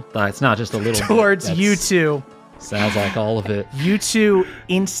body, huh? It's not just a little towards bit. you two. Sounds like all of it. You two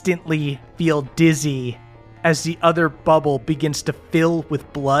instantly feel dizzy as the other bubble begins to fill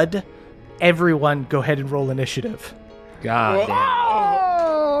with blood. Everyone, go ahead and roll initiative. God damn.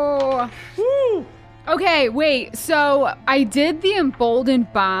 Oh. Woo. Okay, wait. So I did the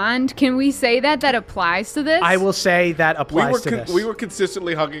emboldened bond. Can we say that applies to this? I will say that applies to this. We were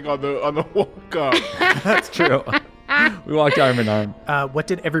consistently hugging on the walk up. That's true. We walked arm in arm. What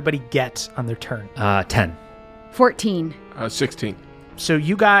did everybody get on their turn? 10. 14. 16. So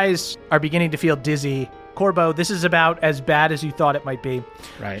you guys are beginning to feel dizzy. Corbo, this is about as bad as you thought it might be.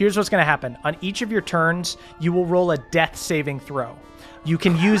 Right. Here's what's going to happen. On each of your turns, you will roll a death saving throw. You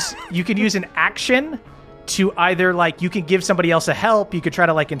can use an action to either you can give somebody else a help, you could try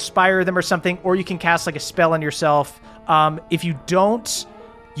to inspire them or something, or you can cast a spell on yourself. If you don't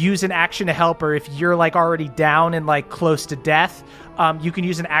use an action to help, or if you're already down and close to death, you can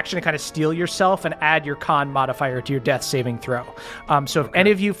use an action to kind of steal yourself and add your con modifier to your death saving throw. So if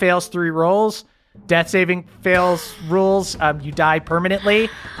any of you fails 3 rolls, death saving fails rules, you die permanently.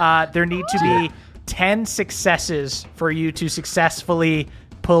 There need to be 10 successes for you to successfully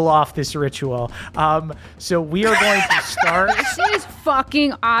pull off this ritual. So we are going to start. This is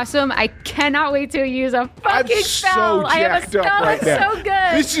fucking awesome. I cannot wait to use a fucking I'm spell. so I have a jacked spell up right that's now. so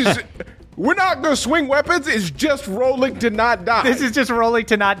good. This is. We're not going to swing weapons. It's just rolling to not die. This is just rolling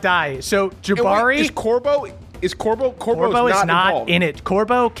to not die. So Jabari. Is Corbo? Corbo's Corbo is not involved. in it.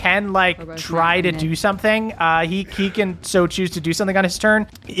 Corbo can Corbo's try not to in do it. something. He can so choose to do something on his turn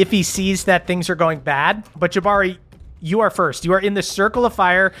if he sees that things are going bad. But Jabari, you are first. You are in the circle of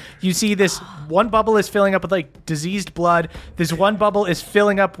fire. You see this one bubble is filling up with diseased blood. This one bubble is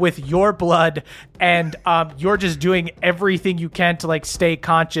filling up with your blood, and you're just doing everything you can to stay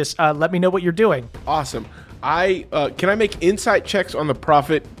conscious. Let me know what you're doing. Awesome. Can I make insight checks on the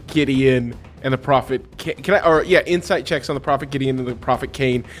Prophet Gideon and the Prophet? Insight checks on the Prophet Gideon and the Prophet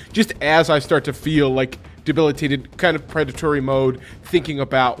Cain. Just as I start to feel debilitated, kind of predatory mode, thinking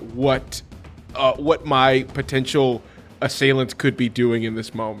about what my potential assailants could be doing in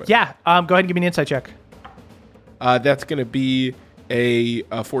this moment. Yeah. Go ahead and give me an insight check. That's going to be a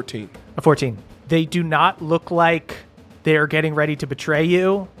 14. A 14. They do not look like they're getting ready to betray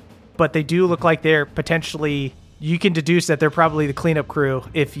you, but they do look like they're potentially... You can deduce that they're probably the cleanup crew.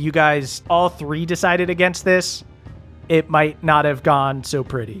 If you guys all 3 decided against this, it might not have gone so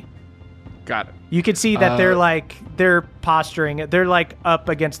pretty. Got it. You can see that they're posturing. They're up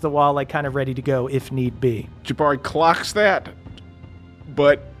against the wall, kind of ready to go if need be. Jabari clocks that,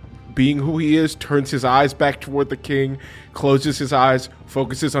 but being who he is, turns his eyes back toward the king, closes his eyes,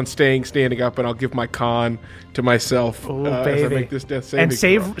 focuses on standing up, and I'll give my con to myself as I make this death saving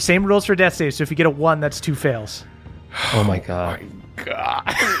And same rules for death saves. So if you get a 1, that's 2 fails. Oh my god.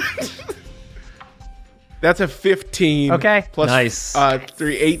 God. That's a 15. Okay. Plus Nice.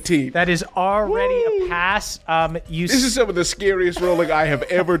 3, 18. That is already a pass. This is some of the scariest rolling I have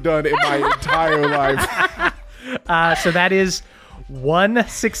ever done in my entire life. So that is 1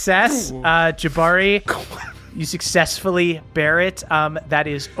 success. Jabari, you successfully bear it. That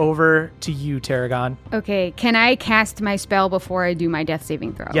is over to you, Tarragon. Okay, can I cast my spell before I do my death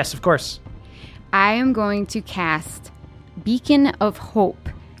saving throw? Yes, of course. I am going to cast Beacon of Hope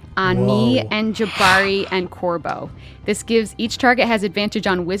on me and Jabari and Corbo. This gives each target has advantage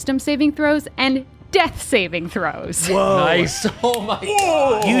on wisdom saving throws and death saving throws. Whoa. Nice. Oh my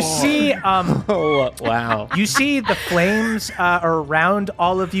god. You see, Oh, wow. you see the flames around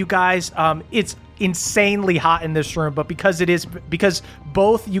all of you guys. It's insanely hot in this room, but because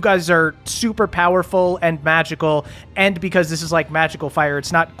both you guys are super powerful and magical, and because this is magical fire,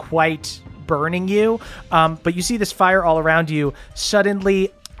 it's not quite burning you. But you see this fire all around you.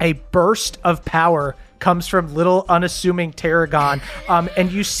 Suddenly, a burst of power comes from little unassuming Tarragon,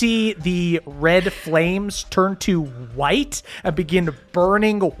 and you see the red flames turn to white and begin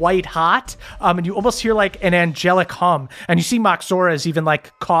burning white hot, and you almost hear an angelic hum, and you see Moxora is even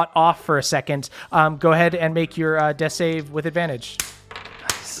caught off for a second. Go ahead and make your death save with advantage.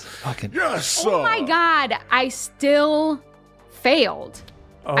 Fucking Yes. Oh my god, I still failed.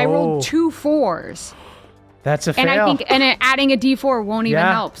 I rolled 2 4s. That's a fail. And I think adding a D4 won't even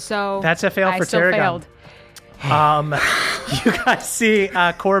Yeah. help. So That's a fail I for still Tarragon. failed. You guys see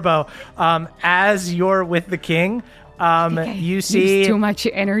Corbo, as you're with the king, you see Used too much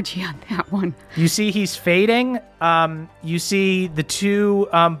energy on that one. You see he's fading. You see the 2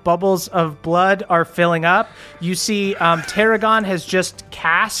 bubbles of blood are filling up. You see Tarragon has just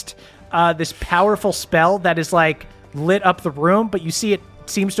cast this powerful spell that is lit up the room, but you see it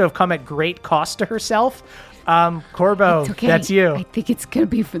seems to have come at great cost to herself. Corbo, It's okay. that's you. I think it's gonna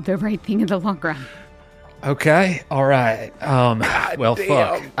be for the right thing in the long run. Okay, all right. Well,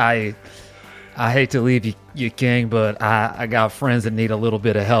 fuck. I hate to leave you, King, but I got friends that need a little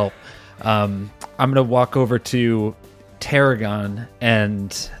bit of help. I'm gonna walk over to Tarragon,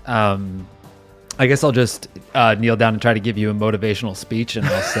 and I guess I'll just kneel down and try to give you a motivational speech, and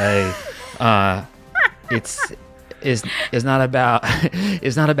I'll say, it's not about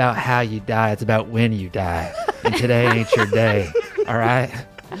how you die. It's about when you die, and today ain't your day. All right.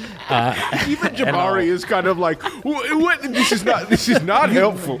 Even Jabari is kind of like, what? This is not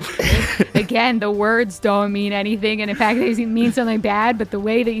helpful. Again, the words don't mean anything, and in fact, they mean something bad. But the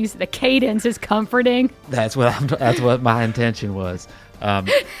way that the cadence is comforting. That's what my intention was.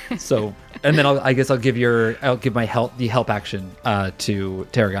 So, and then I guess I'll give my help action to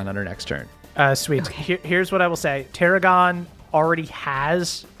Tarragon on her next turn. Sweet. Here's what I will say. Tarragon already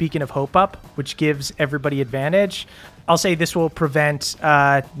has Beacon of Hope up, which gives everybody advantage. I'll say this will prevent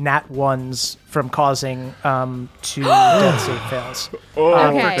nat ones from causing 2 death save fails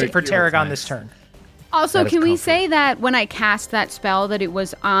Okay. for Tarragon this turn. Also, That is can we comforting. say that when I cast that spell, that it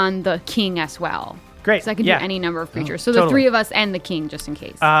was on the king as well? Great. So I can Yeah. do any number of creatures. So the Totally. 3 of us and the king, just in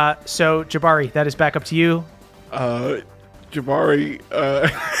case. So Jabari, that is back up to you. Jabari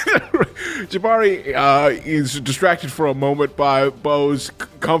is distracted for a moment by Bo's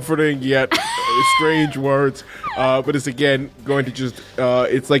comforting yet strange words, but it's again going to just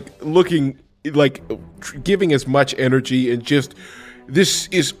it's like looking like giving as much energy and just this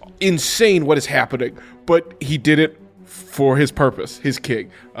is insane what is happening, but he did it for his purpose, his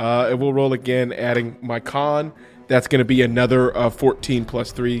king. And we'll roll again, adding my con. That's going to be another 14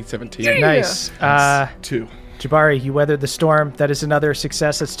 plus 3, 17. Nice. 2. Jabari, you weathered the storm. That is another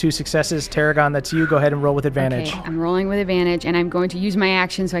success. That's 2 successes. Tarragon, that's you. Go ahead and roll with advantage. Okay, I'm rolling with advantage, and I'm going to use my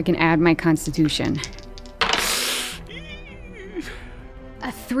action so I can add my constitution.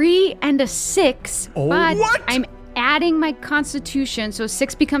 A 3 and a 6, but What? I'm adding my constitution, so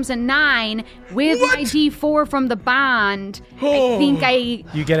 6 becomes a 9 with my D4 from the bond. I think I...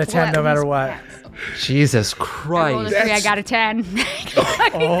 You get a 10 at no matter least what. pass. Jesus I rolled a Christ! 3, I got a 10.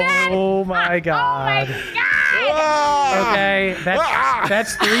 Oh my god. Okay,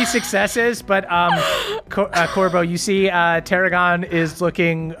 that's 3 successes, but Corbo, you see Tarragon is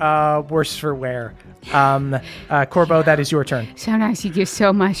looking worse for wear. Corbo, that is your turn. So nice, you give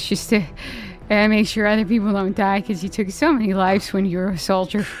so much just to make sure other people don't die, because you took so many lives when you were a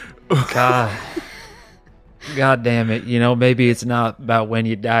soldier. God damn it. Maybe it's not about when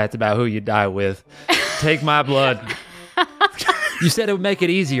you die, it's about who you die with. Take my blood. You said it would make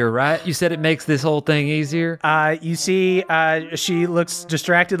it easier, right? You said it makes this whole thing easier? You see she looks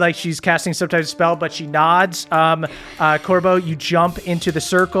distracted like she's casting some type of spell, but she nods. Corbo, you jump into the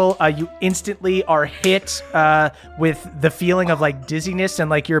circle. You instantly are hit with the feeling of like dizziness and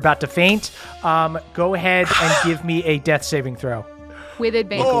like you're about to faint. Go ahead and give me a death saving throw. With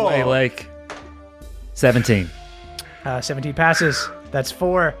advantage. Hey, like 17. 17 passes. That's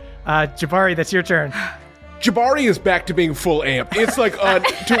 4. Jabari, that's your turn. Jabari is back to being full amp. It's like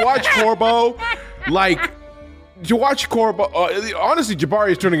to watch Corbo, honestly,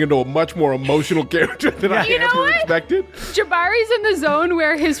 Jabari is turning into a much more emotional character than I You know ever what? expected. Jabari's in the zone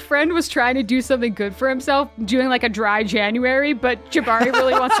where his friend was trying to do something good for himself, doing like a dry January, but Jabari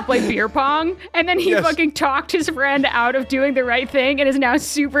really wants to play beer pong, and then he Yes. fucking talked his friend out of doing the right thing and is now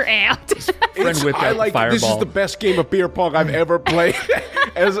super amped. Friend whipped out the This is fireball. the best game of beer pong I've ever played.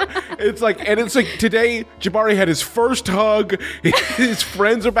 It's like today Jabari had his first hug. His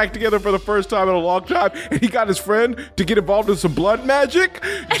friends are back together for the first time in a long time, and he got his friend to get involved in some blood magic.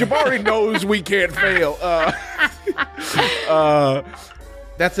 Jabari knows we can't fail.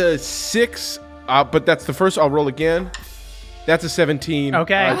 That's a 6, but that's the first. I'll roll again. That's a 17.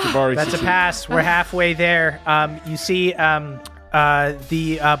 Okay, Jabari that's a succeeds. pass. We're halfway there. You see the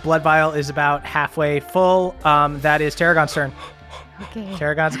blood vial is about halfway full. That is Tarragon's turn. Okay.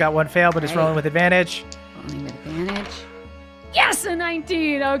 Tarragon's got 1 fail, but is rolling with advantage. Rolling with advantage. Yes, a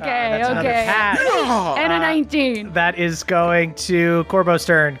 19. Okay, That's another okay. pass. And a 19. That is going to Corbo's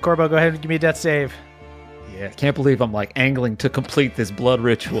turn. Corbo, go ahead and give me a death save. Yeah, can't believe I'm like angling to complete this blood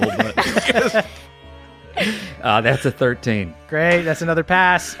ritual, but that's a 13. Great, that's another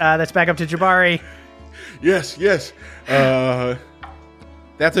pass. That's back up to Jabari. Yes.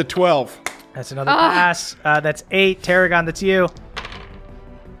 That's a 12. That's another pass. That's 8. Tarragon, that's you.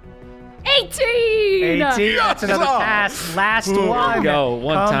 18. 18. That's another pass. Last one. Go,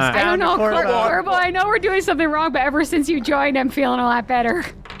 one comes time. I down don't know, to Corbo. Corbo, I know we're doing something wrong, but ever since you joined, I'm feeling a lot better.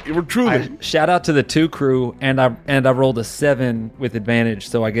 We're truly. Shout out to the 2 crew, and I rolled a 7 with advantage,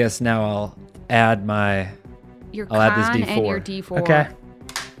 so I guess now I'll add my your I'll add this con and D4. your D4. Okay.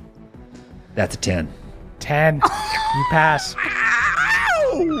 That's a 10. 10. You pass.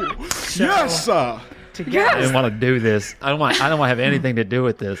 Yes, sir. I didn't want to do this. I don't want to have anything to do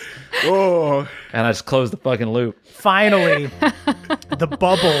with this. Oh, And I just closed the fucking loop. Finally, the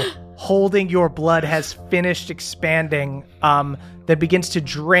bubble holding your blood has finished expanding, that begins to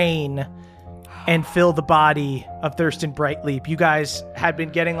drain and fill the body of Thurston Brightleap. You guys had been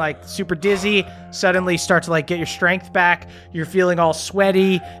getting like super dizzy, suddenly start to like get your strength back. You're feeling all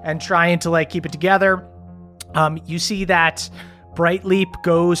sweaty and trying to like keep it together. You see that Brightleap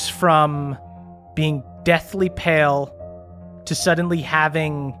goes from being deathly pale to suddenly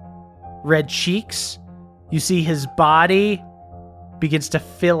having red cheeks. You see his body begins to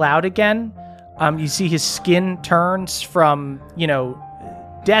fill out again. You see his skin turns from,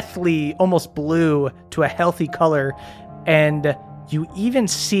 deathly, almost blue to a healthy color. And you even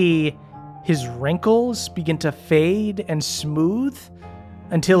see his wrinkles begin to fade and smooth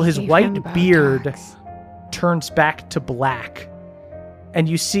until his Gave him white beard Botox. turns back to black. And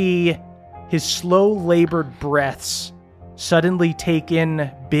you see his slow labored breaths suddenly take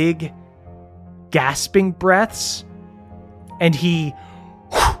in big gasping breaths, and he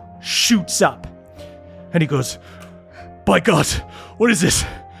shoots up and he goes, "By God, what is this?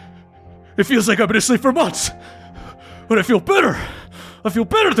 It feels like I've been asleep for months, but I feel better. I feel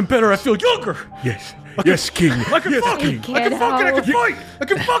better than better. I feel younger. yes. Yes, King. I can yes, fucking, King. I can fucking, I can fight. I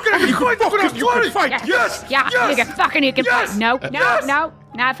can fucking, I can fight. That's what I was You can 20. fight. Yes, Yeah, yes, you can yes, fight. No, yes,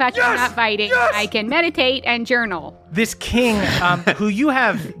 not fucking, yes, not fighting. yes. I can meditate and journal. This king, who you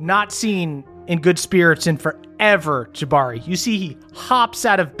have not seen in good spirits in forever, Jabari. You see he hops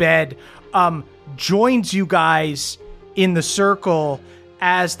out of bed, joins you guys in the circle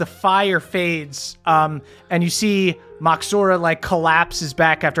as the fire fades, and you see Moxora like collapses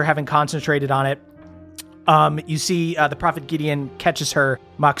back after having concentrated on it. You see the Prophet Gideon catches her.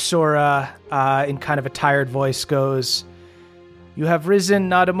 Moxora, in kind of a tired voice, goes, "You have risen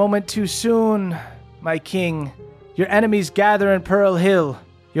not a moment too soon, my king. Your enemies gather in Pearl Hill.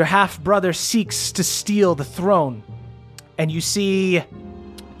 Your half-brother seeks to steal the throne." And you see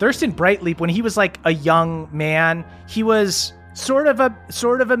Thurston Brightleap, when he was like a young man, he was sort of a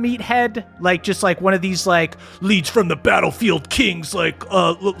meathead, like just like one of these like leads from the battlefield kings, like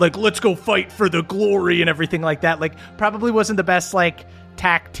let's go fight for the glory and everything like that. Like probably wasn't the best like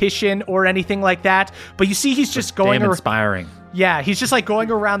tactician or anything like that. But you see he's just going Damn inspiring. Yeah, he's just like going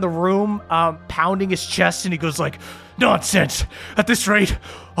around the room, pounding his chest, and he goes like, "Nonsense! At this rate,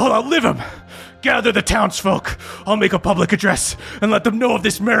 I'll outlive him. Gather the townsfolk. I'll make a public address and let them know of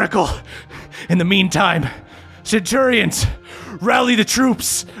this miracle. In the meantime, centurions, rally the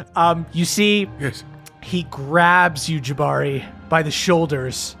troops." You see, Yes. he grabs you, Jabari, by the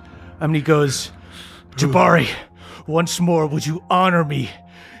shoulders, and he goes, "Jabari, once more, would you honor me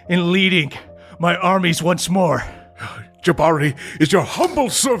in leading my armies once more?" Jabari is your humble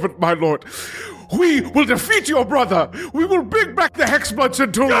servant, my lord. We will defeat your brother. We will bring back the Hexblood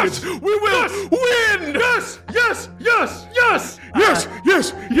Centurions. Yes! We will win. Yes! Yes! Yes! Yes! Yes,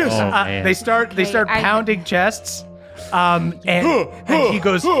 yes, yes. Man. They start I- pounding chests. And he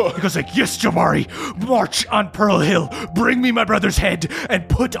goes like, "Yes, Jabari, march on Pearl Hill, bring me my brother's head, and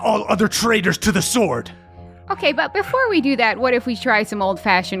put all other traitors to the sword." Okay, but before we do that, what if we try some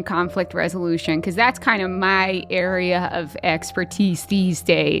old-fashioned conflict resolution? Because that's kind of my area of expertise these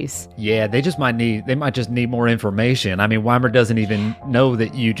days. Yeah, they might just need more information. I mean, Weimer doesn't even know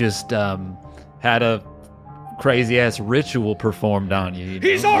that you just had a crazy-ass ritual performed on you.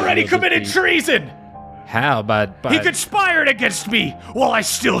 He's already committed treason. How? By He conspired against me while I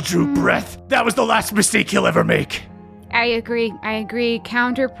still drew breath. That was the last mistake he'll ever make. I agree.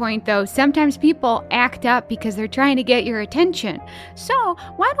 Counterpoint, though, sometimes people act up because they're trying to get your attention. So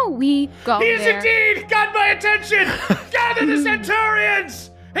why don't we go He has there? indeed got my attention. Gather the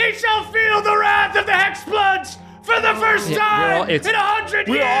centurions. He shall feel the wrath of the Hexbloods for the first Yeah, time it's- in 100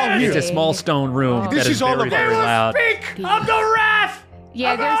 we're all years. here. It's a small stone room. This that is all very, of us. They very will loud. speak of the wrath.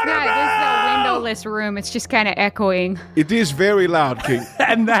 Yeah, of there's a Annabelle! windowless room. It's just kind of echoing. It is very loud, King.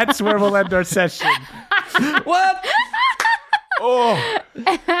 And that's where we'll end our session. What? Oh,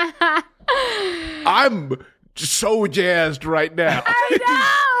 I'm so jazzed right now. I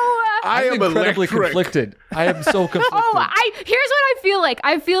know. I am incredibly electric. conflicted. I am so conflicted. Oh, here's what I feel like.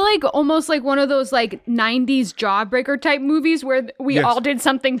 I feel like almost like one of those like 90s Jawbreaker type movies where we Yes. all did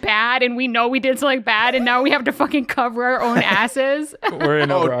something bad and we know we did something bad and now we have to fucking cover our own asses. We're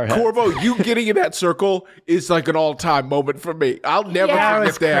in over our Oh, heads. Corvo, you getting in that circle is like an all-time moment for me. I'll never Yeah. That forget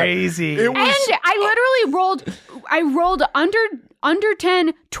was that. crazy. It was And I literally rolled under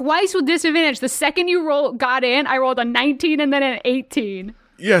 10 twice with disadvantage. The second you got in, I rolled a 19 and then an 18.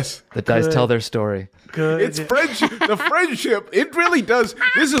 Yes. The dice tell their story. Good. It's friendship. The friendship. It really does.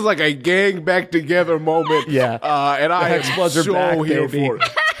 This is like a gang back together moment. Yeah. And I am Hexbloods are so back, here baby. for it.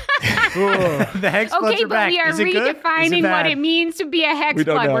 The Hex Bloods Okay, are but back. we are Is it good? Is redefining what bad? it means to be a hex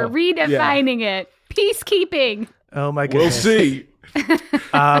don't blood. know. We're redefining it. Peacekeeping. Oh my We'll goodness. see.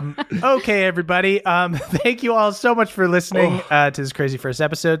 Okay, everybody. Thank you all so much for listening to this crazy first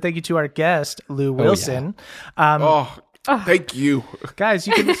episode. Thank you to our guest, Lou Wilson. Thank you. Guys,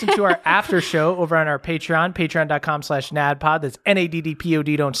 you can listen to our after show over on our Patreon, patreon.com/NADPOD. That's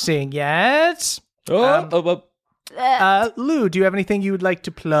NADDPOD. Don't sing yet. Lou, do you have anything you would like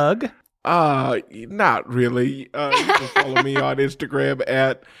to plug? Not really. You can follow me on Instagram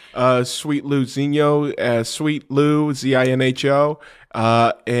at Sweet Lou Zinho, Sweet Lou Zinho.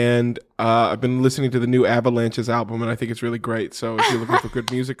 And I've been listening to the new Avalanches album, and I think it's really great. So if you're looking for good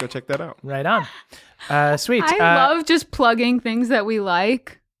music, go check that out. Right on. Sweet. I love just plugging things that we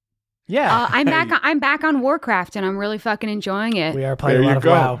like. Yeah. I'm back on Warcraft, and I'm really fucking enjoying it. We are playing a lot of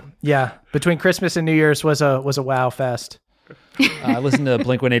WoW. Yeah. Between Christmas and New Year's was a WoW fest. I listened to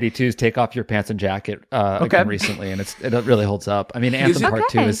Blink-182's "Take Off Your Pants and Jacket" again recently, and it really holds up. I mean, Anthem Part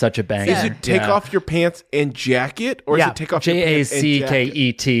 2 is such a banger. Is it take off your pants and jacket, or is it take off your pants and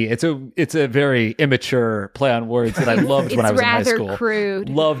jacket? JACKET. It's a very immature play on words that I loved when I was in high school. It's rather crude.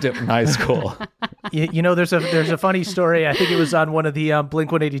 Loved it in high school. You know, there's a funny story. I think it was on one of the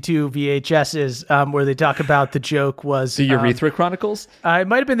Blink-182 VHSs where they talk about the joke was The Urethra Chronicles? It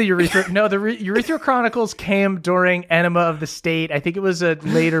might have been the Urethra. No, the Urethra Chronicles came during Enema of the State. I think it was a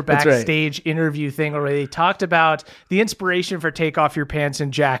later backstage interview thing where they talked about the inspiration for Take Off Your Pants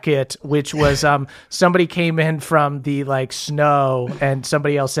and Jacket, which was somebody came in from the snow and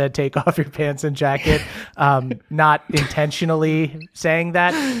somebody else said Take Off Your Pants and Jacket, not intentionally saying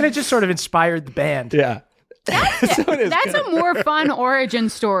that, and it just sort of inspired the band. Yeah. That's a more fun origin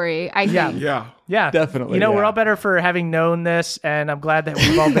story, I think. Yeah, definitely. We're all better for having known this, and I'm glad that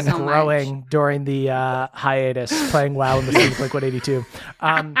we've all been So growing during the hiatus, playing WoW and listening to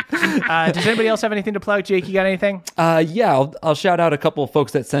Blink-182. Does anybody else have anything to plug? Jake, you got anything? I'll shout out a couple of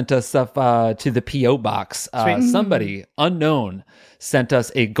folks that sent us stuff to the P.O. box. Somebody unknown sent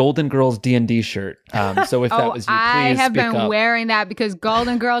us a Golden Girls D&D shirt. So if that was you, please I have speak been up. wearing that because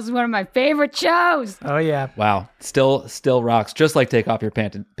Golden Girls is one of my favorite shows. Oh, yeah. Wow. Still rocks, just like Take Off Your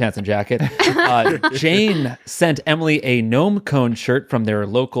Pants and Jacket. Jane sent Emily a gnome cone shirt from their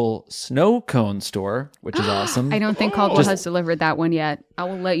local snow cone store, which is awesome. I don't think Caldwell has delivered that one yet. I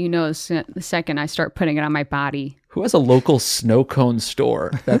will let you know the second I start putting it on my body. Who has a local snow cone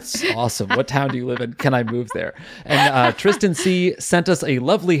store? That's awesome. What town do you live in? Can I move there? And Tristan C. sent us a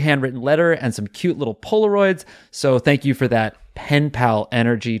lovely handwritten letter and some cute little Polaroids. So thank you for that pen pal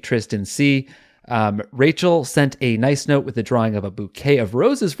energy, Tristan C. Rachel sent a nice note with a drawing of a bouquet of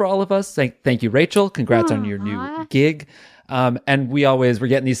roses for all of us. Thank you, Rachel. Congrats on your new gig. And we're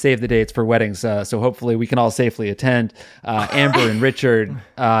getting these save the dates for weddings. So hopefully we can all safely attend. Amber and Richard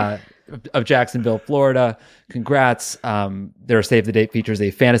of Jacksonville, Florida. Congrats. Their save the date features a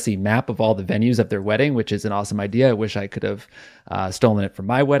fantasy map of all the venues of their wedding, which is an awesome idea. I wish I could have stolen it for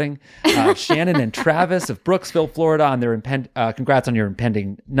my wedding. Shannon and Travis of Brooksville, Florida, on their congrats on your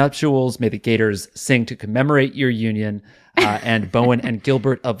impending nuptials. May the Gators sing to commemorate your union. And Bowen and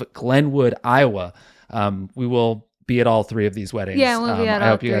Gilbert of Glenwood, Iowa. We will be at all three of these weddings. Yeah, we'll be at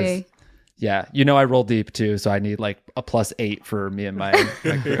all three. Yeah, I roll deep too, so I need like a +8 for me and my group.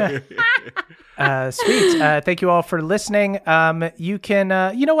 Sweet. Thank you all for listening. You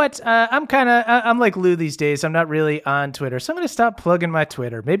can, you know what? I'm like Lou these days. I'm not really on Twitter, so I'm going to stop plugging my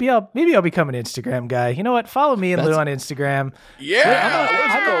Twitter. Maybe I'll become an Instagram guy. You know what? Follow me and Lou on Instagram.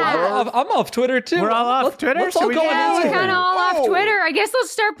 I'm off Twitter too. We're all off Twitter. Let's all go on We're Instagram. kind of all off Twitter. I guess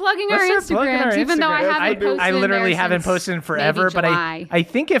let's start plugging our Instagrams, even though I haven't posted. I literally haven't posted in forever, but I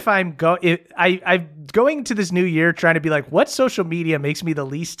think if I'm I'm going to this new year trying to be like, what social media makes me the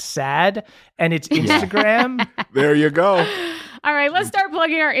least sad? And it's Instagram. There you go. All right, let's start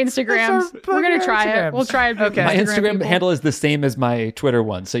plugging our Instagrams. We're going to try it. We'll try it. Okay. My Instagram handle is the same as my Twitter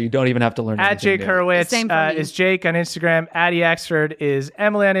one, so you don't even have to learn At Jake Hurwitz is Jake on Instagram. Addie Axford is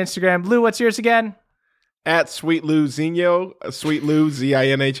Emily on Instagram. Lou, what's yours again? At Sweet Lou Zinho, Sweet Lou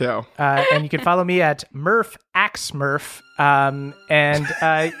Zinho. And you can follow me at Murph Axmurph. And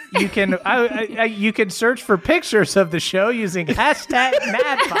you can search for pictures of the show using hashtag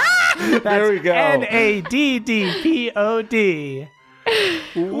NADPOD. There we go. NADDPOD.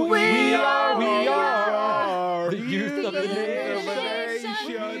 We are the youth of the nation.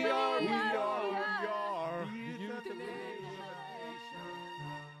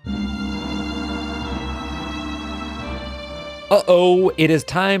 Uh-oh, it is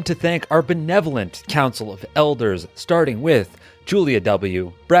time to thank our benevolent Council of Elders, starting with Julia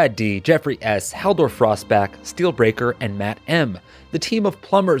W., Brad D., Jeffrey S., Haldor Frostback, Steelbreaker, and Matt M., the team of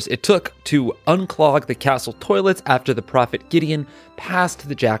plumbers it took to unclog the castle toilets after the prophet Gideon passed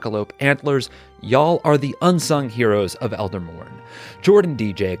the jackalope antlers. Y'all are the unsung heroes of Eldermourne. Jordan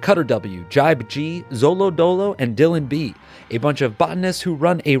DJ, Cutter W., Jibe G., Zolo Dolo, and Dylan B., a bunch of botanists who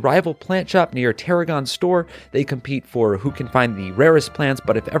run a rival plant shop near Tarragon's store. They compete for who can find the rarest plants,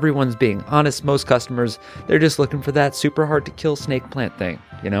 but if everyone's being honest, most customers, they're just looking for that super hard to kill snake plant thing,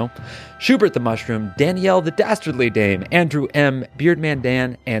 you know? Schubert the Mushroom, Danielle the Dastardly Dame, Andrew M., Beardman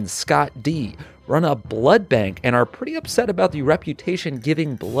Dan, and Scott D. run a blood bank and are pretty upset about the reputation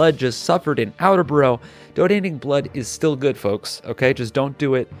giving blood just suffered in Outerborough. Donating blood is still good, folks, okay? Just don't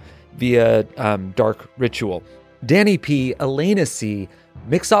do it via dark ritual. Danny P., Elena C.,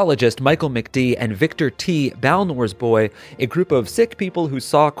 mixologist Michael McD., and Victor T., Balnor's boy, a group of sick people who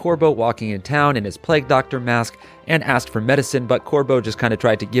saw Corbo walking in town in his plague doctor mask and asked for medicine, but Corbo just kind of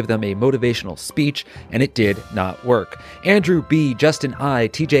tried to give them a motivational speech, and it did not work. Andrew B., Justin I.,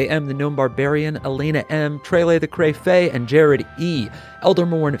 TJ M., the Gnome Barbarian, Elena M., Trele the Cray Faye, and Jared E.,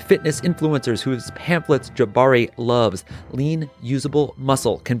 Eldermourne fitness influencers whose pamphlets Jabari loves. Lean, usable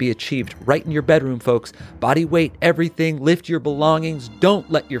muscle can be achieved right in your bedroom, folks. Body weight, everything, lift your belongings, don't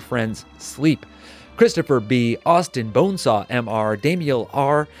let your friends sleep. Christopher B., Austin Bonesaw MR, Damiel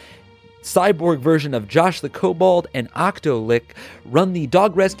R., cyborg version of Josh the Kobold, and Octolick run the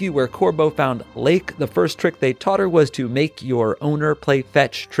dog rescue where Corbo found Lake. The first trick they taught her was to make your owner play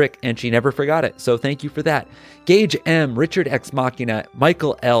fetch trick, and she never forgot it, so thank you for that. Gage M., Richard X Machina,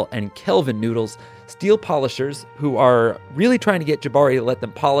 Michael L., and Kelvin Noodles, steel polishers who are really trying to get Jabari to let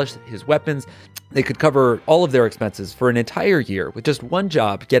them polish his weapons. They could cover all of their expenses for an entire year with just one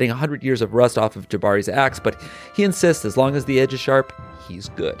job, getting 100 years of rust off of Jabari's axe, but he insists as long as the edge is sharp, he's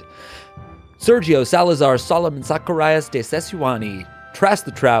good. Sergio Salazar, Solomon Zacharias de Sesuani, Trask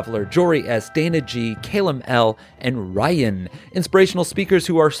the Traveler, Jory S., Dana G., Calum L., and Ryan. Inspirational speakers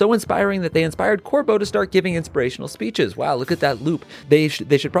who are so inspiring that they inspired Corbo to start giving inspirational speeches. Wow, look at that loop. They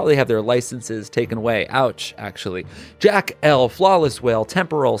should probably have their licenses taken away. Ouch, actually. Jack L., Flawless Whale,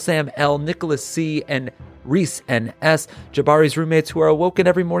 Temporal, Sam L., Nicholas C., and Reese and S., Jabari's roommates who are awoken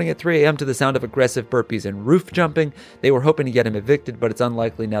every morning at 3 a.m. to the sound of aggressive burpees and roof jumping. They were hoping to get him evicted, but it's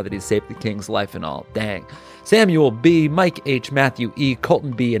unlikely now that he's saved the king's life and all. Dang. Samuel B., Mike H., Matthew E.,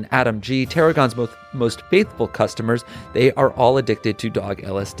 Colton B., and Adam G., Tarragon's most faithful customers. They are all addicted to dog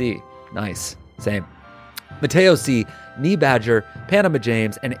LSD. Nice. Same. Mateo C., Knee Badger, Panama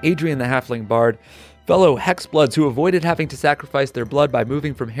James, and Adrian the Halfling Bard, fellow Hexbloods who avoided having to sacrifice their blood by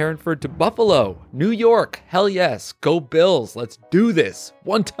moving from Hereford to Buffalo, New York. Hell yes. Go Bills. Let's do this.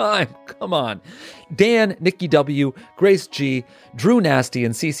 One time. Come on. Dan, Nikki W., Grace G., Drew Nasty,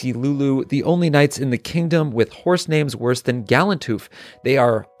 and CC Lulu, the only knights in the kingdom with horse names worse than Gallantoof. They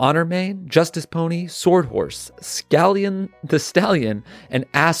are Honormane, Justice Pony, Sword Horse, Scallion the Stallion, and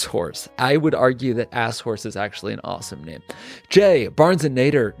Ass Horse. I would argue that Ass Horse is actually an awesome name. Jay, Barnes and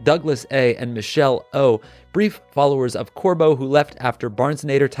Nader, Douglas A., and Michelle O., brief followers of Corbo who left after Barnes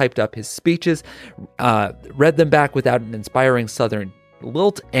and Nader typed up his speeches, read them back without an inspiring southern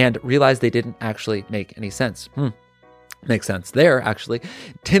lilt, and realized they didn't actually make any sense. Makes sense there, actually.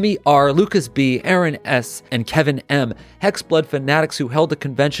 Timmy R., Lucas B., Aaron S., and Kevin M., Hexblood fanatics who held a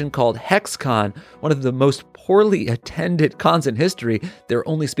convention called HexCon, one of the most poorly attended cons in history. Their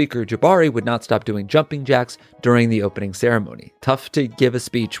only speaker, Jabari, would not stop doing jumping jacks during the opening ceremony. Tough to give a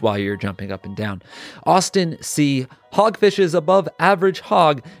speech while you're jumping up and down. Austin C., Hogfish is above average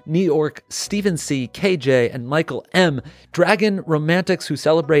hog, New York, Stephen C., KJ, and Michael M., dragon romantics who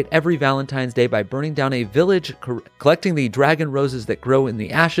celebrate every Valentine's Day by burning down a village, collecting the dragon roses that grow in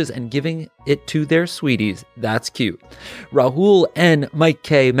the ashes and giving it to their sweeties. That's cute. Rahul N., Mike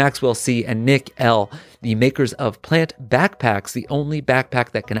K., Maxwell C., and Nick L., the makers of plant backpacks, the only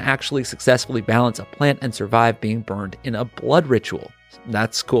backpack that can actually successfully balance a plant and survive being burned in a blood ritual.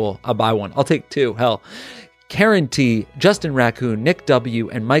 That's cool. I'll buy one. I'll take two. Hell. Karen T., Justin Raccoon, Nick W.,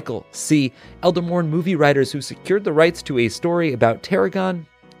 and Michael C., Eldermourne movie writers who secured the rights to a story about Tarragon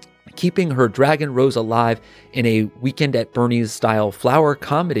keeping her dragon rose alive in a Weekend at Bernie's style flower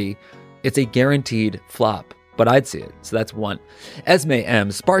comedy. It's a guaranteed flop, but I'd see it. So that's one. Esme M.,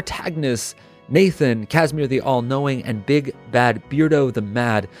 Spartagnus, Nathan, Casimir the All-Knowing, and Big Bad Beardo the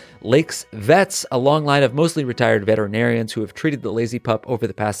Mad. Lake's Vets, a long line of mostly retired veterinarians who have treated the lazy pup over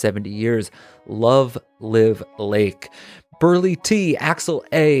the past 70 years. Love, live, Lake. Burley T., Axel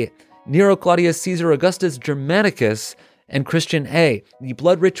A., Nero Claudius Caesar Augustus Germanicus, and Christian A, the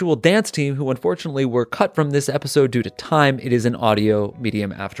Blood Ritual dance team, who unfortunately were cut from this episode due to time. It is an audio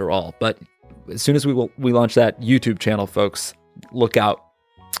medium after all. But as soon as we launch that YouTube channel, folks, look out.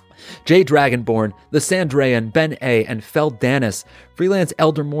 Jay Dragonborn, the Sandrayan, Ben A, and Feldanis, freelance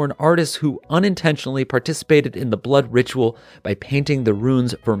Eldermorn artists who unintentionally participated in the Blood Ritual by painting the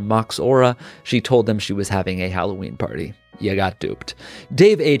runes for Mox Aura. She told them she was having a Halloween party. You got duped.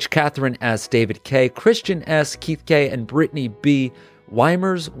 Dave H, Catherine S, David K, Christian S, Keith K, and Brittany B.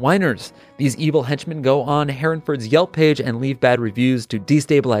 Whiners. These evil henchmen go on Herrenford's Yelp page and leave bad reviews to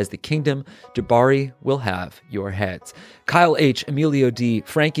destabilize the kingdom. Jabari will have your heads. Kyle H, Emilio D,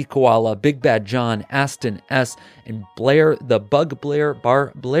 Frankie Koala, Big Bad John, Aston S, and Blair, the Bug Blair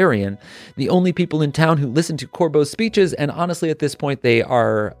Barbarian, the only people in town who listen to Corbo's speeches, and honestly at this point they've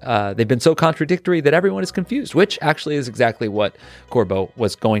been so contradictory that everyone is confused, which actually is exactly what Corbo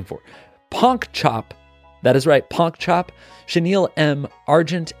was going for. Ponk Chop, that is right, Ponk Chop, Chenille M,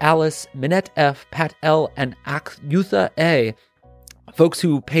 Argent Alice, Minette F, Pat L, and Akyutha A, folks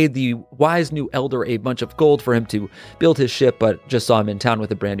who paid the wise new elder a bunch of gold for him to build his ship, but just saw him in town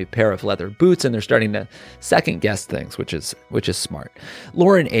with a brand new pair of leather boots, and they're starting to second guess things, which is smart.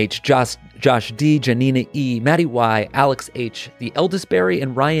 Lauren H, Josh D, Janina E, Maddie Y, Alex H, the eldest Barry,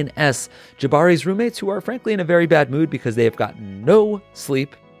 and Ryan S, Jabari's roommates, who are frankly in a very bad mood because they have gotten no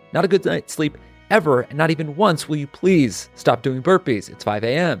sleep, not a good night's sleep, ever, and not even once. Will you please stop doing burpees? It's 5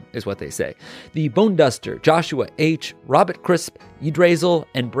 a.m. is what they say. The Bone Duster, Joshua H, Robert Crisp, Ydrazel,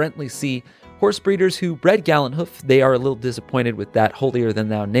 and Brentley C, horse breeders who bred Gallant Hoof. They are a little disappointed with that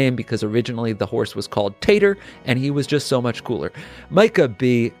holier-than-thou name because originally the horse was called Tater, and he was just so much cooler. Micah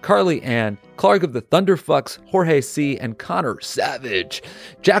B, Carly Ann, Clark of the Thunderfucks, Jorge C, and Connor Savage.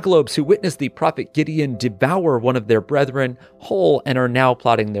 Jackalopes who witnessed the prophet Gideon devour one of their brethren whole and are now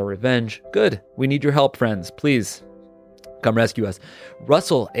plotting their revenge. Good. We need your help, friends. Please come rescue us.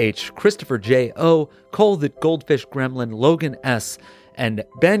 Russell H, Christopher J O, Cole the Goldfish Gremlin, Logan S, and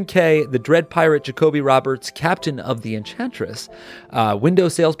Ben K, the Dread Pirate, Jacoby Roberts, Captain of the Enchantress. Window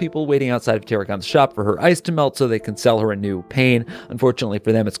salespeople waiting outside of Tarragon's shop for her ice to melt so they can sell her a new pane. Unfortunately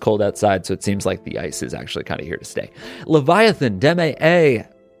for them, it's cold outside, so it seems like the ice is actually kind of here to stay. Leviathan, Deme A,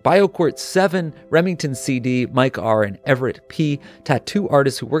 BioQuart 7, Remington CD, Mike R, and Everett P, tattoo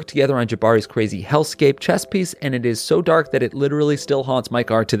artists who work together on Jabari's crazy hellscape chess piece, and it is so dark that it literally still haunts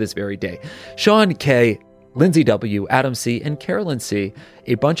Mike R to this very day. Sean K, Lindsay W, Adam C, and Carolyn C,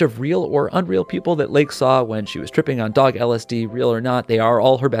 a bunch of real or unreal people that Lake saw when she was tripping on dog LSD, real or not, they are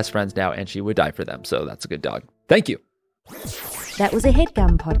all her best friends now, and she would die for them, so that's a good dog. Thank you. That was a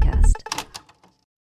HeadGum podcast.